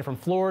 And from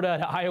Florida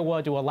to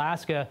Iowa to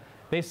Alaska,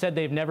 they said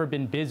they've never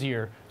been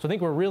busier. So I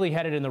think we're really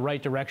headed in the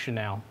right direction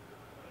now.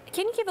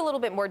 Can you give a little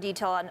bit more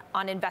detail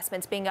on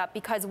investments being up?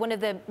 Because one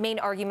of the main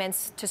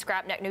arguments to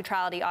scrap net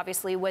neutrality,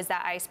 obviously, was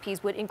that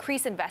ISPs would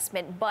increase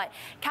investment. But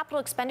capital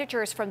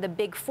expenditures from the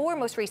Big Four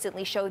most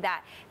recently show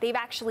that they've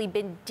actually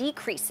been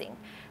decreasing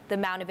the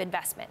amount of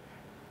investment.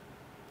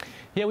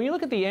 Yeah, when you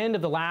look at the end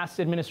of the last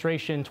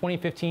administration,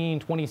 2015,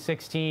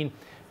 2016,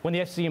 when the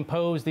FCC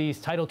imposed these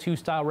Title II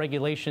style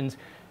regulations,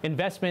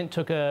 investment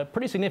took a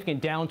pretty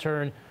significant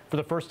downturn for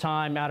the first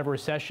time out of a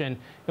recession.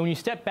 And when you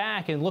step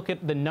back and look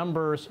at the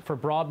numbers for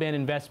broadband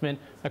investment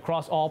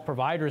across all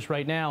providers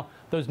right now,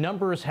 those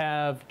numbers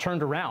have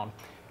turned around.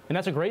 And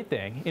that's a great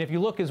thing. And if you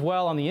look as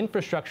well on the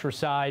infrastructure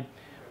side,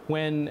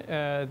 when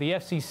the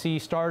FCC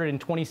started in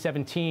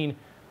 2017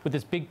 with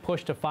this big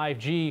push to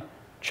 5G,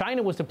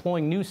 China was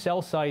deploying new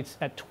cell sites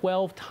at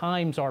 12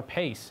 times our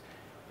pace.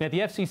 And at the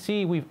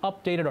FCC, we've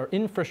updated our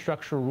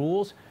infrastructure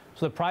rules,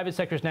 so the private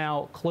sector is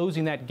now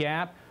closing that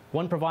gap.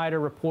 One provider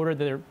reported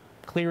that they're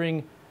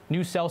clearing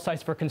new cell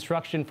sites for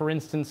construction, for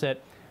instance,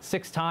 at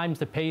 6 times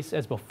the pace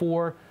as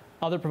before.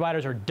 Other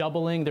providers are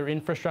doubling their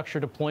infrastructure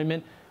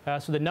deployment.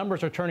 So the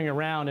numbers are turning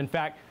around. In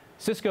fact,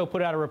 Cisco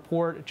put out a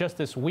report just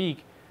this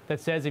week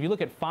that says if you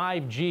look at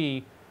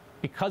 5G,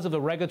 because of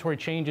the regulatory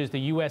changes the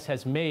U.S.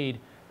 has made,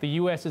 the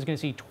U.S. is going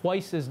to see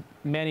twice as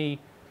many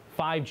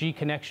 5G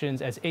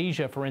connections as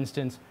Asia, for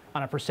instance,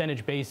 on a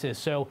percentage basis.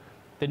 So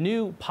the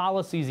new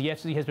policies the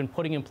FCC has been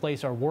putting in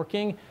place are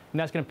working, and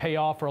that's going to pay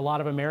off for a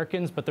lot of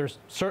Americans, but there's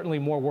certainly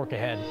more work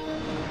ahead.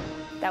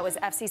 That was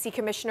FCC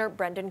Commissioner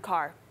Brendan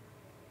Carr.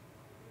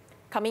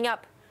 Coming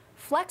up,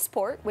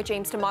 Flexport, which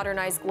aims to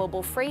modernize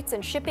global freights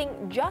and shipping,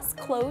 just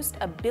closed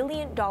a $1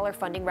 billion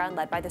funding round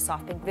led by the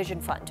SoftBank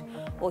Vision Fund.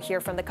 We'll hear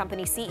from the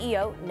company's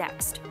CEO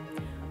next.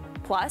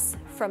 Plus,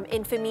 from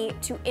infamy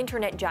to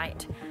internet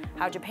giant,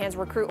 how Japan's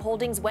Recruit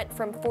Holdings went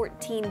from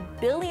 $14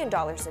 billion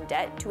in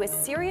debt to a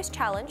serious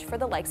challenge for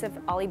the likes of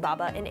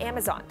Alibaba and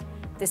Amazon.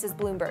 This is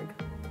Bloomberg.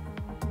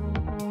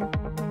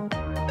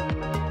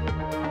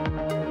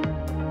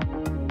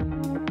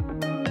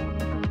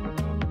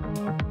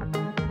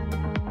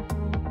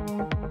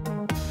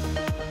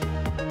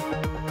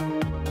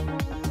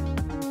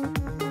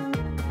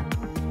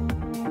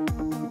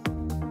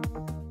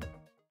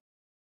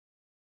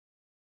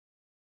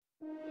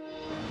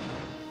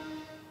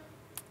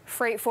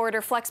 Freight forwarder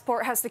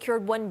Flexport has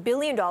secured $1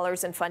 billion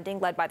in funding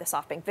led by the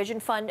SoftBank Vision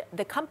Fund.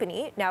 The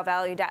company, now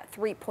valued at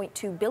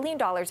 $3.2 billion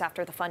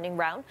after the funding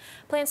round,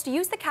 plans to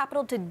use the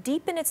capital to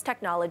deepen its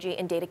technology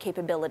and data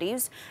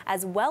capabilities,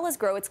 as well as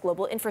grow its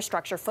global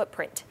infrastructure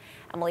footprint.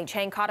 Emily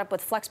Chang caught up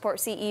with Flexport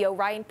CEO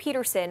Ryan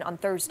Peterson on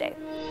Thursday.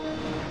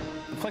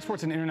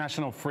 Flexport's an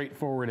international freight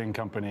forwarding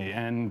company,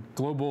 and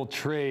global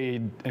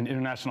trade and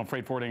international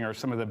freight forwarding are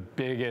some of the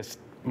biggest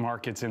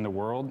markets in the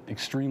world,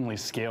 extremely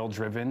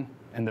scale-driven.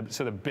 And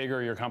so the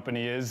bigger your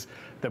company is,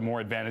 the more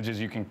advantages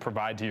you can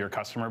provide to your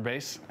customer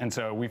base. And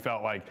so we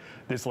felt like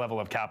this level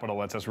of capital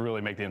lets us really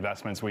make the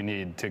investments we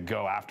need to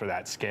go after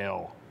that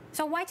scale.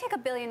 So why take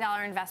 $1 billion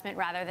investment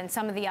rather than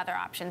some of the other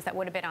options that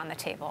would have been on the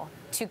table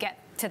to get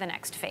to the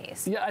next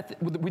phase? Yeah,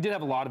 we did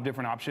have a lot of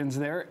different options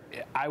there.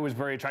 I was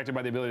very attracted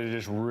by the ability to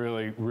just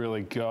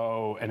really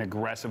go and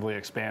aggressively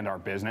expand our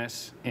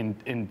business in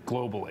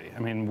globally. I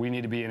mean, we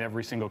need to be in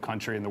every single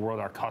country in the world.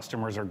 Our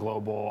customers are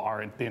global.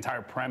 The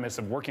entire premise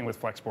of working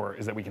with Flexport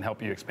is that we can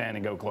help you expand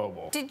and go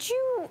global. Did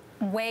you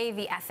weigh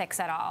the ethics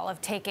at all of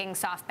taking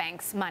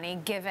SoftBank's money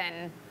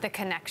given the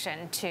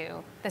connection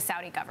to the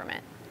Saudi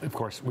government? Of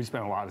course, we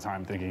spent a lot of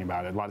time thinking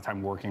about it, a lot of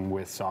time working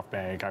with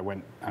SoftBank. I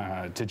went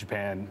to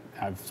Japan.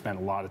 I've spent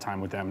a lot of time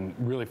with them and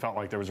really felt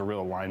like there was a real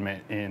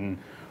alignment in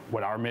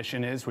what our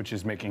mission is, which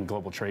is making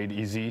global trade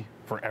easy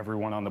for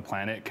everyone on the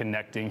planet,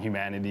 connecting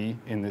humanity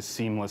in this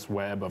seamless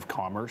web of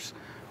commerce.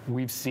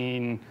 We've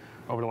seen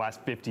over the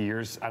last 50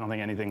 years, I don't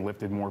think anything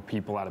lifted more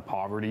people out of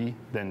poverty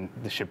than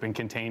the shipping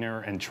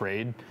container and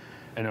trade.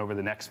 And over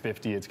the next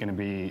 50, it's going to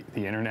be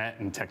the internet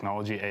and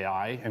technology,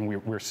 AI. And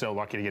we're so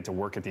lucky to get to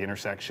work at the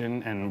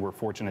intersection. And we're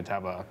fortunate to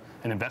have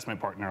an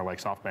investment partner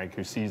like SoftBank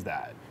who sees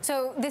that.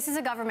 So this is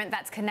a government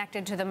that's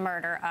connected to the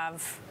murder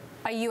of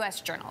a U.S.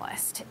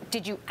 journalist.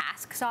 Did you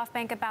ask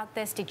SoftBank about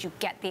this? Did you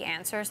get the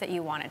answers that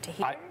you wanted to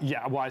hear?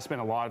 Yeah, well, I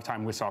spent a lot of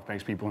time with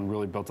SoftBank's people and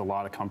really built a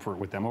lot of comfort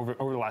with them over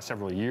the last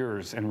several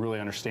years and really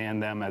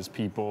understand them as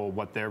people,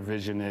 what their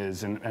vision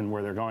is and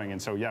where they're going.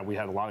 And so, yeah, we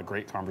had a lot of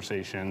great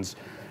conversations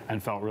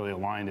and felt really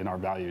aligned in our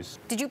values.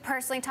 Did you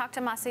personally talk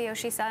to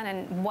Masayoshi Son,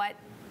 and what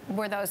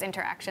were those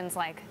interactions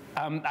like?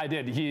 I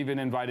did. He even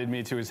invited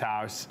me to his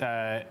house.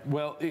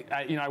 Well,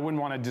 I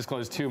wouldn't want to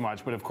disclose too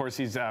much, but of course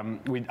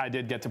I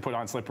did get to put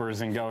on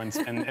slippers and go, and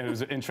it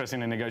was interesting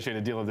to negotiate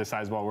a deal of this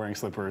size while wearing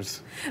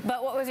slippers.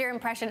 But what was your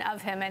impression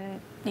of him,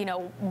 and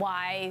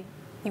why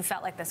you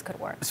felt like this could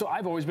work? So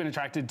I've always been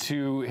attracted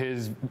to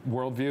his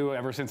worldview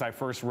ever since I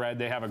first read.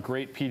 They have a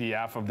great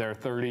PDF of their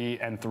 30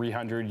 and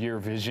 300-year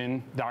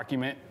vision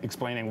document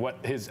explaining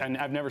and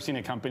I've never seen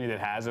a company that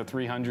has a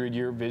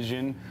 300-year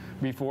vision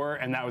before,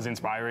 and that was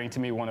inspiring to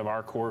me. One of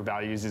our core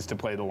values is to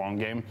play the long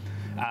game.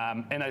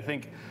 And I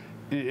think,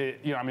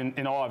 I'm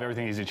in awe of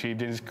everything he's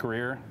achieved in his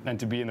career, and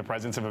to be in the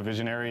presence of a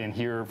visionary and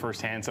hear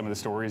firsthand some of the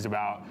stories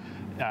about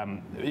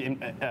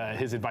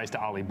his advice to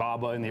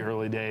Alibaba in the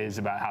early days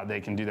about how they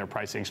can do their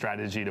pricing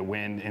strategy to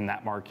win in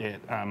that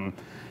market.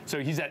 So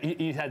he's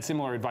had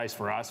similar advice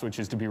for us, which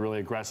is to be really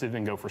aggressive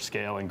and go for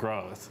scale and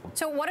growth.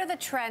 So what are the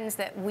trends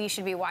that we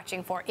should be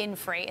watching for in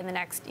freight in the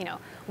next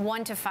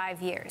 1 to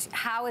 5 years?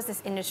 How is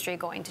this industry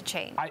going to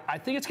change? I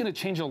think it's going to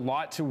change a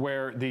lot to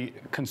where the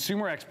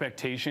consumer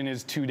expectation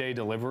is 2-day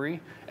delivery,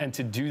 and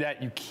to do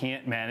that you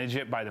can't manage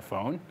it by the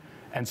phone.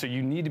 And so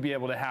you need to be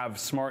able to have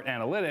smart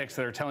analytics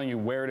that are telling you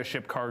where to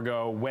ship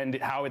cargo,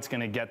 how it's going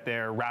to get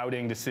there,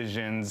 routing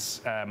decisions,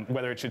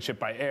 whether it should ship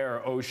by air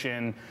or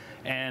ocean.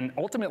 And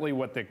ultimately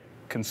what the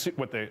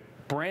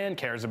brand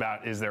cares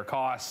about is their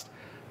cost,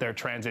 their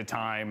transit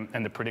time,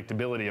 and the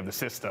predictability of the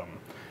system.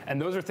 And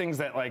those are things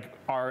that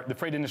the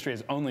freight industry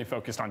has only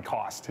focused on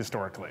cost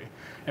historically.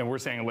 And we're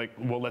saying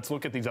well, let's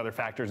look at these other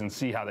factors and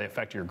see how they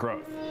affect your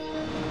growth.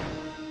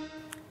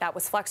 That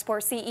was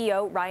Flexport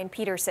CEO Ryan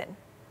Peterson.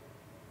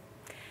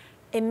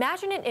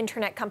 Imagine an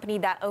internet company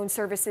that owns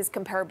services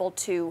comparable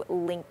to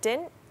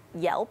LinkedIn,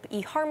 Yelp,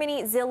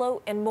 eHarmony,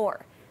 Zillow, and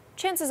more.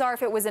 Chances are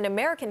if it was an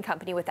American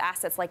company with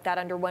assets like that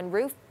under one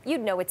roof,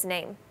 you'd know its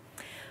name.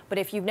 But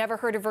if you've never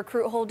heard of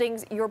Recruit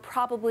Holdings, you're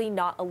probably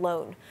not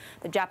alone.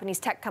 The Japanese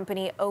tech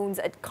company owns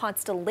a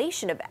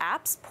constellation of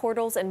apps,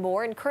 portals, and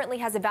more, and currently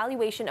has a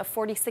valuation of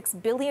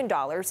 $46 billion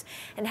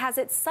and has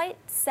its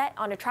sights set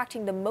on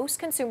attracting the most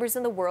consumers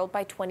in the world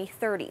by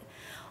 2030.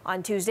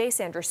 On Tuesday,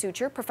 Sandra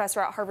Sucher,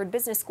 professor at Harvard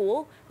Business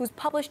School, who's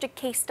published a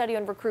case study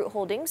on Recruit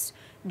Holdings,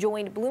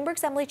 joined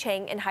Bloomberg's Emily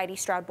Chang and Heidi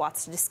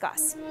Stroud-Watts to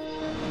discuss.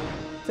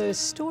 The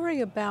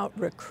story about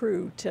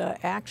Recruit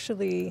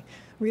actually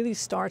really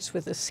starts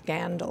with a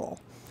scandal.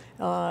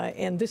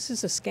 And this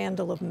is a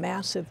scandal of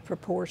massive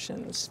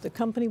proportions. The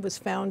company was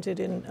founded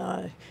in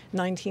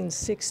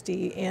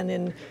 1960, and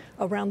in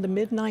around the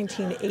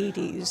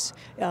mid-1980s,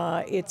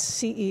 its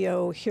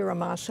CEO,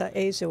 Hiromasa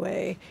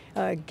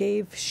Ezue,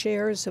 gave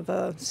shares of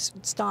a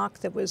stock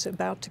that was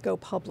about to go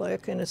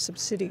public in a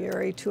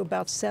subsidiary to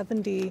about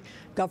 70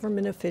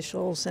 government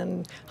officials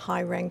and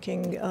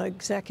high-ranking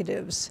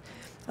executives.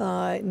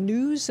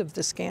 News of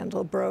the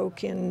scandal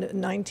broke in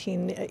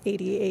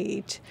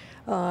 1988,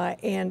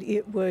 and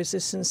it was a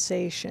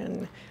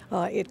sensation.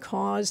 It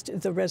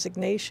caused the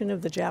resignation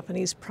of the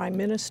Japanese prime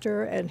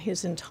minister and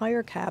his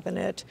entire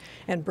cabinet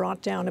and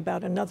brought down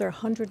about another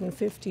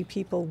 150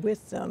 people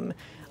with them.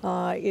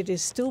 It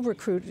is still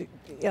recruited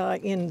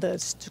in the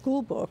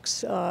school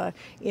books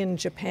in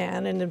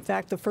Japan, and in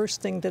fact, the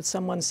first thing that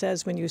someone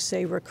says when you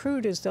say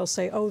Recruit is they'll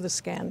say, oh, the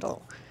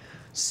scandal.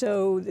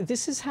 So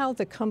this is how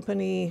the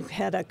company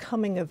had a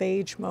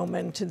coming-of-age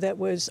moment that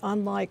was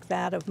unlike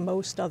that of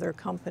most other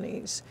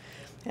companies.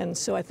 And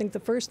so I think the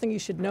first thing you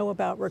should know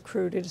about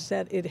Recruit is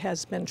that it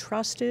has been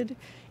trusted,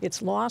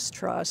 it's lost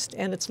trust,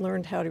 and it's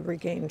learned how to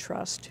regain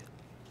trust.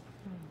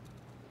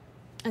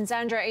 And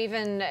Sandra,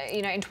 even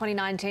in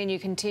 2019, you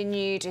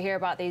continue to hear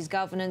about these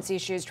governance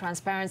issues,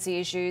 transparency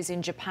issues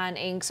in Japan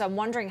Inc. So I'm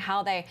wondering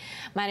how they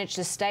managed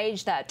to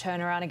stage that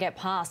turnaround and get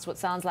past what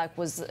sounds like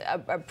was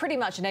pretty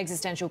much an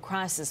existential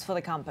crisis for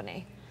the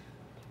company.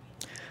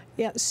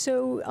 Yeah,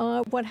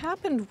 so what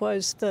happened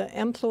was the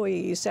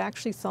employees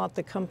actually thought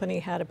the company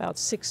had about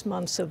 6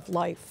 months of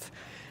life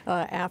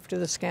after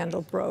the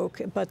scandal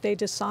broke, but they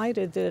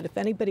decided that if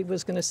anybody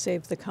was going to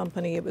save the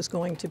company, it was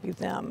going to be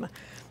them.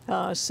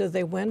 So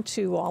they went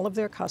to all of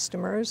their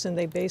customers and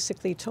they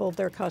basically told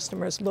their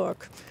customers,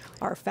 look,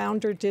 our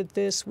founder did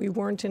this, we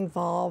weren't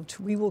involved,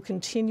 we will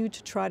continue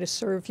to try to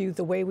serve you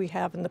the way we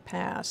have in the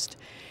past.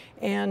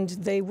 And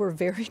they were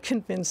very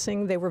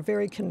convincing. They were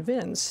very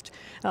convinced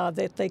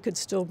that they could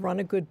still run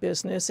a good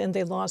business, and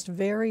they lost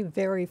very,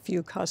 very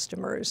few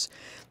customers.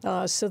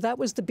 So that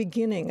was the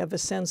beginning of a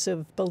sense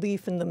of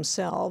belief in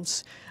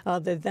themselves.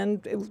 They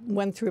then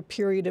went through a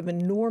period of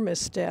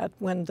enormous debt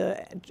when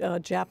the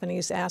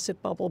Japanese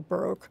asset bubble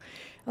broke.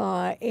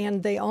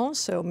 And they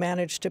also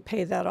managed to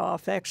pay that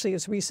off, actually,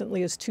 as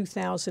recently as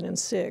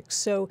 2006.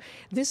 So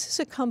this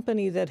is a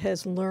company that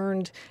has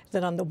learned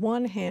that, on the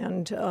one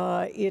hand,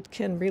 it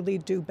can really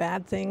do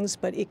bad things,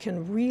 but it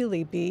can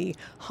really be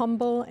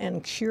humble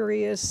and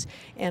curious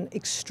and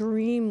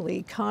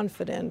extremely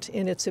confident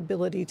in its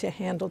ability to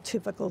handle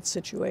difficult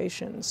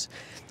situations.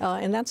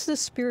 And that's the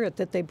spirit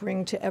that they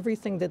bring to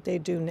everything that they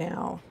do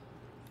now.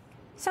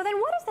 So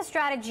then what is the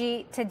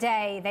strategy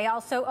today? They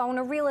also own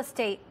a real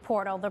estate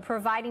portal. They're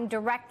providing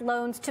direct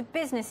loans to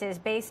businesses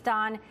based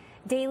on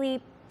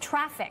daily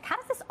traffic. How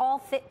does this all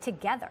fit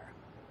together?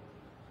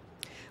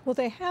 Well,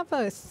 they have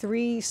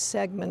three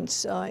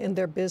segments in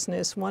their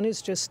business. One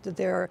is just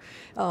their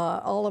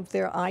all of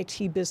their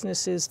IT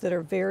businesses that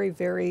are very,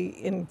 very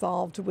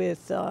involved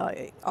with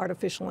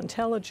artificial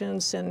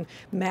intelligence and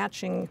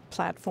matching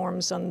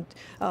platforms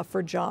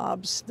for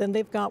jobs. Then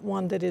they've got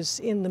one that is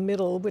in the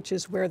middle, which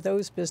is where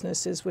those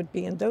businesses would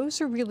be. And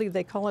those are really,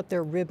 they call it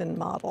their ribbon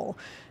model.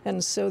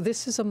 And so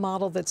this is a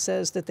model that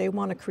says that they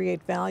want to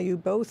create value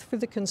both for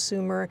the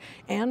consumer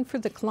and for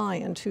the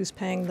client who's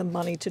paying the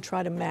money to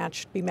try to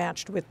be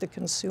matched with the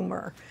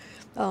consumer.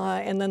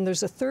 And then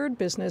there's a third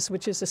business,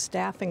 which is a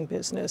staffing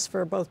business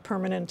for both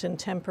permanent and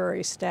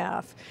temporary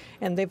staff.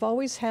 And they've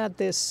always had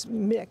this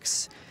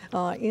mix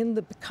in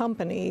the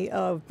company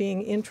of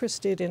being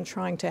interested in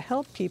trying to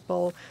help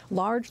people,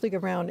 largely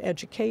around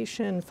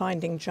education,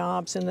 finding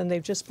jobs, and then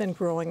they've just been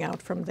growing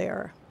out from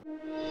there.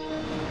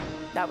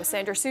 That was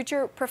Sandra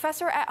Sucher,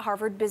 professor at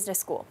Harvard Business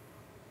School.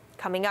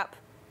 Coming up,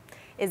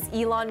 is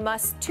Elon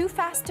Musk too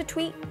fast to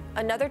tweet?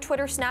 Another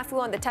Twitter snafu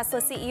on the Tesla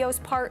CEO's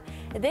part,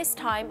 this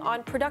time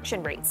on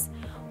production rates.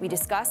 We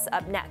discuss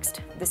up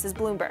next. This is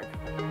Bloomberg.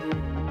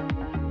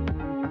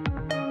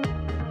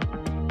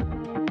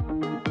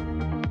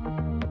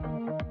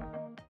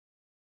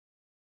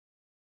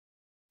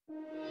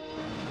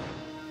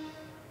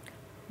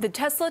 The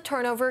Tesla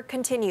turnover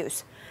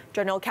continues.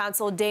 General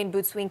Counsel Dane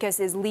Butzwinkas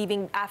is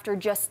leaving after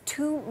just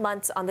 2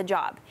 months on the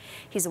job.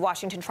 He's a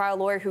Washington trial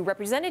lawyer who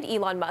represented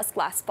Elon Musk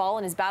last fall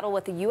in his battle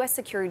with the U.S.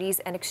 Securities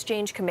and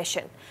Exchange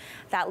Commission.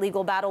 That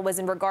legal battle was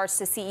in regards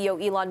to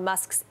CEO Elon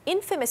Musk's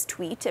infamous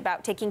tweet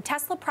about taking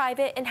Tesla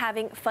private and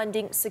having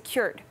funding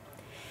secured.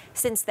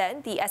 Since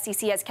then, the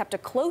SEC has kept a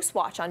close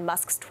watch on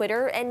Musk's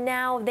Twitter, and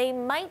now they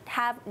might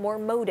have more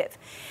motive.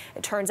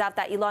 It turns out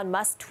that Elon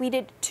Musk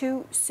tweeted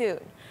too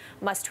soon.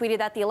 Musk tweeted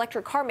that the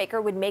electric car maker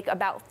would make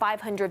about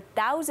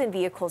 500,000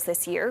 vehicles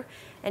this year,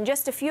 and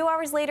just a few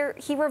hours later,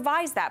 he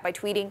revised that by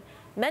tweeting,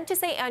 meant to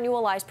say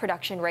annualized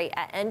production rate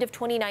at end of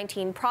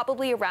 2019,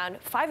 probably around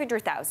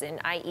 500,000,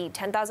 i.e.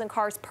 10,000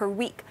 cars per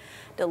week.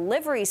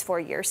 Deliveries for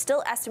a year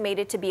still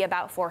estimated to be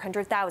about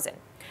 400,000.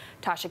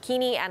 Tasha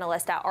Keeney,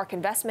 analyst at ARK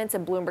Investments,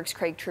 and Bloomberg's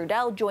Craig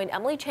Trudell joined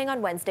Emily Chang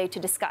on Wednesday to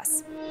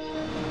discuss.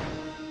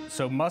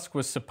 So Musk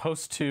was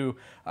supposed to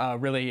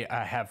really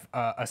have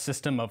a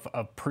system of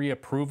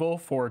pre-approval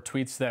for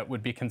tweets that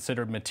would be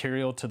considered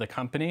material to the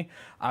company.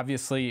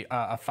 Obviously,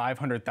 a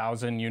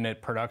 500,000 unit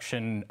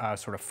production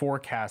sort of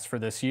forecast for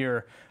this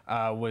year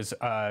was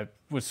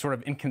sort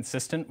of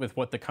inconsistent with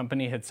what the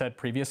company had said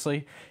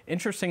previously.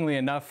 Interestingly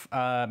enough,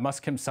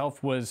 Musk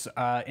himself was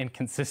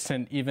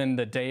inconsistent even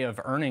the day of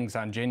earnings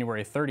on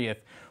January 30th,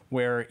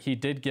 where he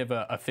did give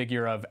a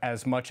figure of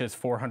as much as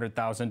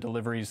 400,000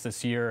 deliveries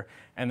this year,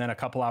 and then a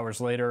couple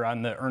hours later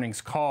on the earnings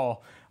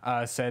call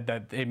said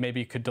that they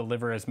maybe could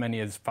deliver as many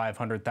as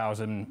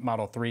 500,000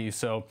 Model 3s.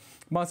 So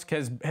Musk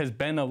has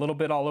been a little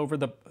bit all over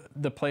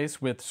the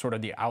place with sort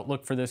of the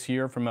outlook for this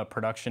year from a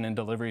production and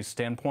delivery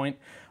standpoint,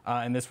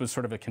 and this was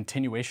sort of a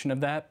continuation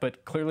of that.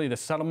 But clearly the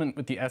settlement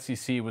with the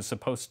SEC was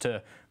supposed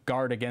to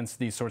guard against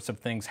these sorts of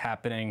things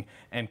happening,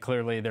 and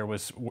clearly there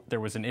was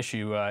an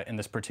issue in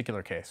this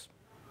particular case.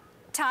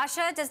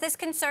 Tasha, does this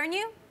concern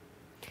you?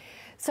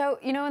 So,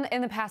 you know, in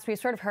the past, we've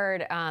sort of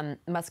heard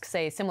Musk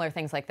say similar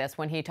things like this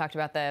when he talked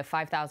about the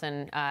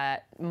 5,000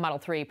 Model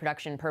 3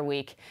 production per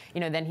week.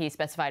 You know, then he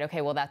specified,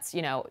 okay, well, that's,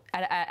 you know,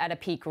 at a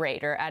peak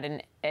rate or at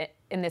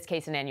in this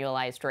case, an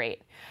annualized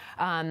rate.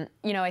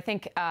 You know, I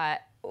think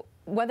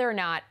whether or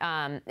not,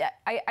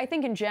 I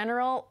think in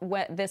general,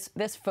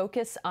 this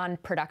focus on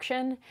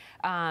production,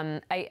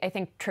 I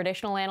think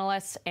traditional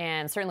analysts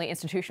and certainly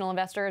institutional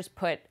investors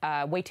put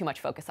way too much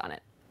focus on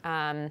it.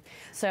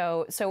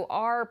 So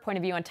our point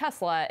of view on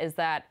Tesla is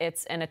that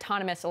it's an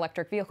autonomous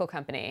electric vehicle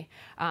company.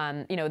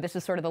 You know, this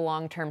is sort of the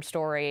long-term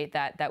story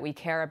that we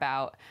care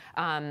about.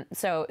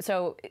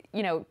 So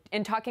you know,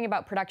 in talking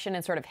about production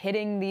and sort of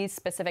hitting these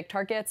specific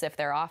targets, if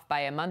they're off by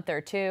a month or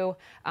two,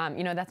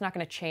 you know, that's not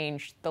going to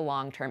change the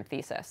long-term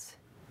thesis.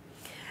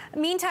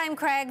 Meantime,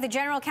 Craig, the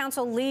general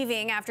counsel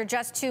leaving after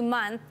just 2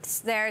 months.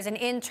 There's an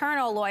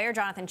internal lawyer,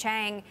 Jonathan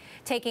Chang,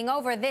 taking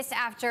over. This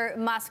after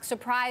Musk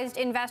surprised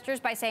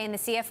investors by saying the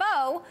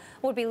CFO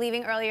would be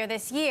leaving earlier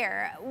this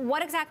year.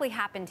 What exactly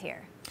happened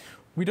here?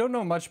 We don't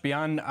know much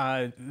beyond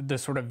the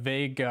sort of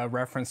vague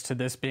reference to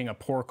this being a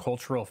poor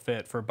cultural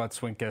fit for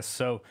Butzwinkas.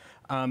 So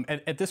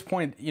at this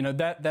point, you know,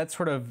 that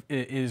sort of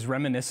is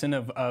reminiscent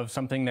of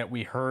something that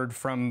we heard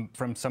from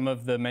some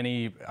of the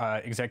many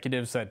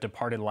executives that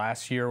departed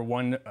last year.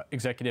 One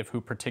executive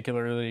who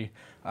particularly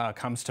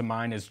comes to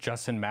mind is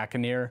Justin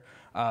McAnear,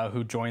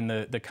 who joined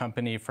the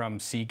company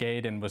from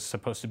Seagate and was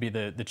supposed to be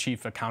the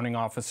chief accounting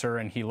officer,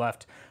 and he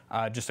left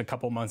just a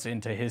couple months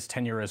into his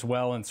tenure as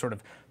well, and sort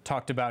of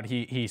talked about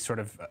he sort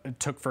of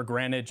took for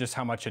granted just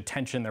how much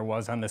attention there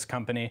was on this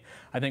company.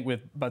 I think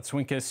with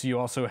Butzwinkas, you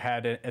also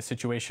had a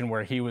situation where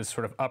where he was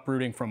sort of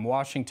uprooting from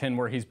Washington,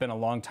 where he's been a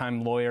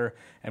longtime lawyer,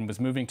 and was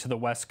moving to the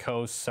West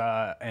Coast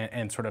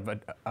and sort of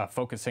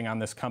focusing on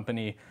this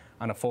company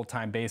on a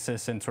full-time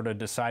basis, and sort of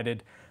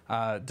decided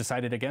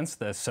against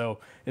this. So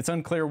it's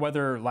unclear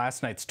whether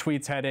last night's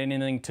tweets had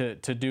anything to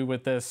do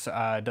with this.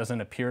 It doesn't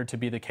appear to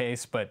be the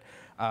case, but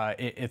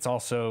it's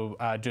also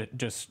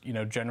just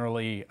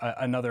generally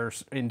another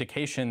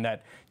indication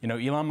that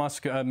Elon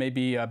Musk may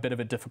be a bit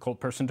of a difficult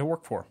person to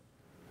work for.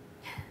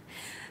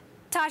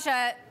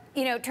 Tasha,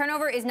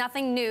 turnover is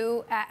nothing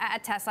new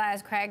at Tesla,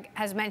 as Craig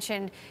has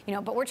mentioned,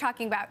 but we're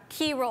talking about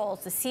key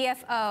roles, the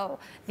CFO,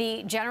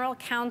 the general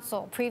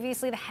counsel,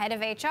 previously the head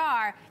of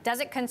HR. Does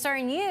it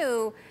concern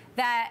you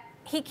that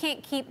he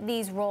can't keep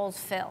these roles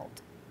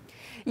filled?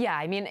 Yeah,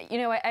 I mean,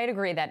 I'd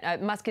agree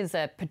that Musk is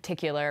a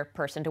particular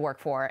person to work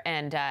for,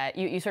 and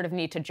you sort of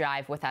need to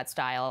jive with that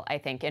style, I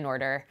think, in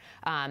order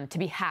to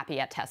be happy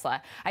at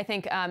Tesla. I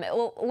think,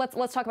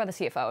 let's talk about the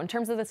CFO. In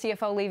terms of the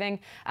CFO leaving,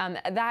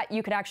 that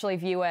you could actually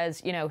view as,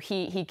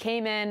 he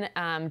came in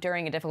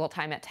during a difficult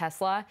time at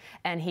Tesla,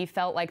 and he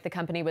felt like the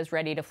company was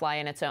ready to fly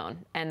on its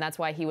own, and that's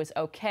why he was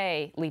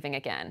okay leaving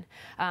again.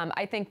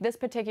 I think this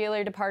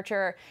particular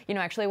departure,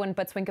 actually when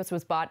Butz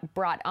was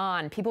brought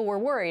on, people were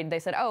worried. They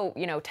said, oh,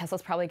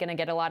 Tesla's probably going to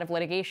get a lot of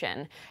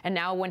litigation. And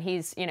now when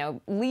he's,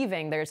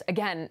 leaving, there's,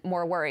 again,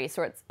 more worry.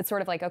 So it's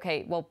sort of like,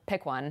 okay, well,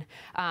 pick one.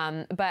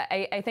 But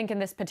I think in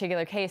this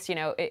particular case,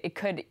 it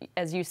could,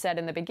 as you said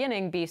in the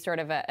beginning, be sort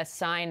of a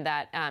sign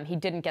that he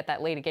didn't get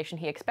that litigation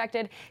he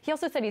expected. He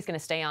also said he's going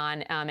to stay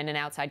on in an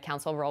outside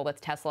counsel role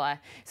with Tesla.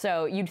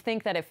 So you'd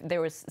think that if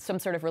there was some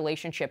sort of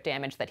relationship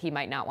damage that he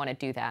might not want to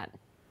do that.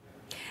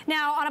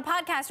 Now, on a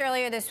podcast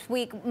earlier this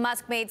week,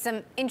 Musk made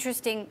some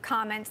interesting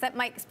comments that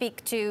might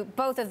speak to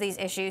both of these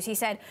issues. He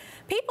said,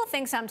 people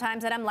think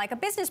sometimes that I'm like a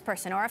business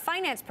person or a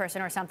finance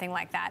person or something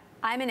like that.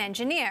 I'm an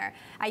engineer.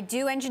 I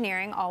do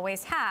engineering,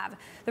 always have.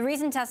 The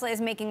reason Tesla is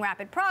making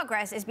rapid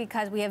progress is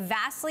because we have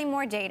vastly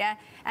more data,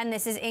 and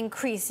this is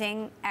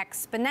increasing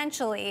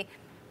exponentially.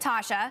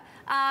 Tasha,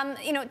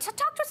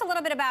 talk to us a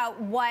little bit about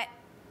what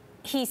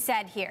he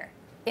said here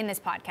in this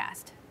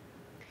podcast.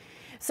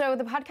 So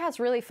the podcast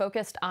really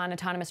focused on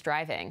autonomous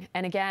driving.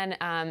 And again,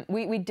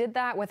 we did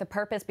that with a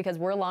purpose because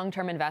we're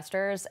long-term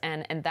investors,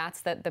 and that's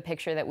the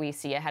picture that we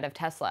see ahead of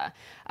Tesla.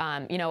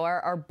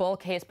 Our bull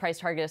case price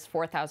target is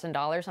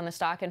 $4,000 on the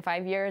stock in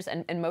 5 years,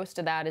 and most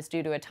of that is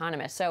due to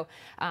autonomous. So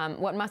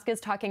what Musk is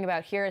talking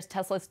about here is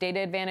Tesla's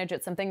data advantage.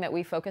 It's something that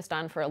we focused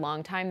on for a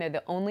long time. They're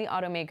the only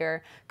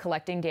automaker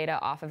collecting data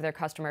off of their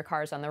customer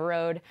cars on the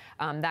road.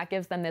 That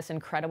gives them this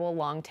incredible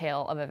long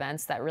tail of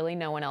events that really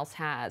no one else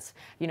has.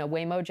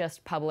 Waymo just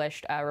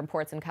published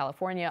reports in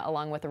California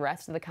along with the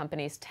rest of the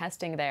companies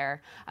testing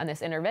there on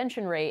this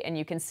intervention rate, and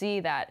you can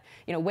see that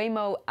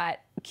Waymo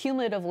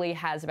cumulatively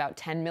has about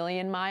 10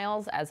 million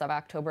miles as of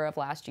October of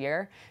last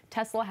year.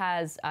 Tesla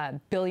has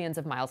billions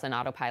of miles in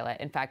autopilot.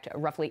 In fact,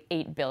 roughly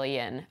 8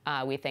 billion,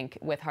 we think,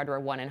 with Hardware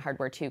 1 and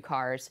Hardware 2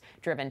 cars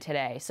driven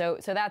today. So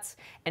that's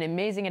an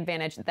amazing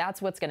advantage.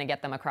 That's what's going to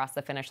get them across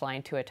the finish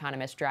line to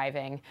autonomous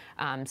driving.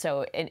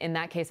 So in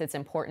that case, it's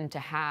important to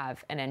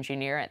have an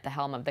engineer at the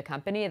helm of the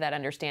company that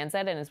understands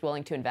that and is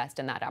willing to invest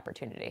in that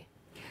opportunity.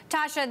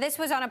 Tasha, this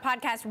was on a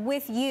podcast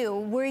with you.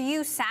 Were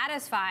you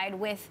satisfied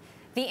with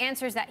the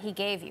answers that he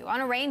gave you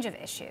on a range of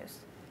issues?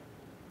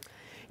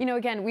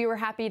 Again, we were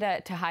happy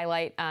to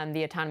highlight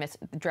the autonomous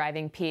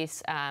driving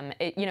piece.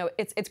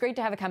 It's great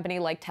to have a company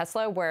like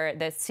Tesla where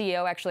the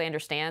CEO actually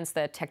understands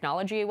the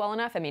technology well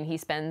enough. I mean, he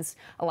spends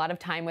a lot of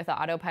time with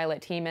the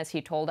autopilot team, as he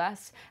told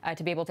us,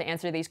 to be able to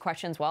answer these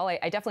questions well. I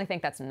definitely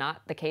think that's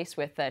not the case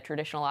with the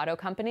traditional auto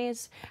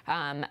companies.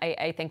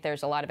 I think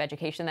there's a lot of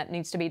education that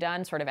needs to be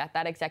done sort of at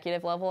that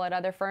executive level at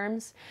other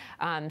firms.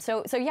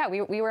 So yeah,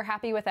 we were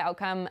happy with the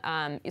outcome.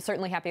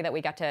 Certainly happy that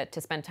we got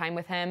to spend time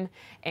with him,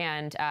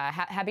 and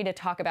happy to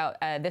talk about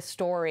this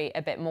story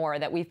a bit more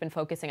that we've been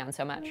focusing on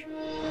so much.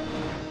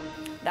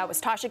 That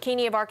was Tasha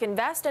Keeney of ARK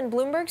Invest and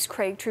Bloomberg's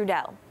Craig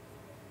Trudell.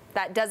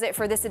 That does it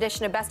for this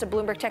edition of Best of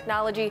Bloomberg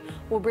Technology.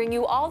 We'll bring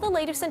you all the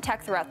latest in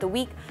tech throughout the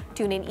week.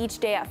 Tune in each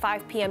day at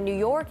 5 p.m. New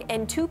York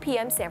and 2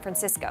 p.m. San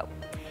Francisco.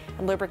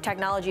 And Bloomberg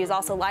Technology is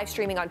also live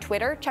streaming on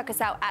Twitter. Check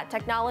us out at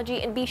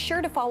Technology, and be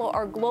sure to follow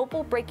our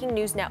global breaking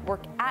news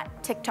network at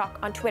TikTok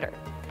on Twitter.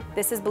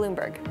 This is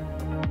Bloomberg.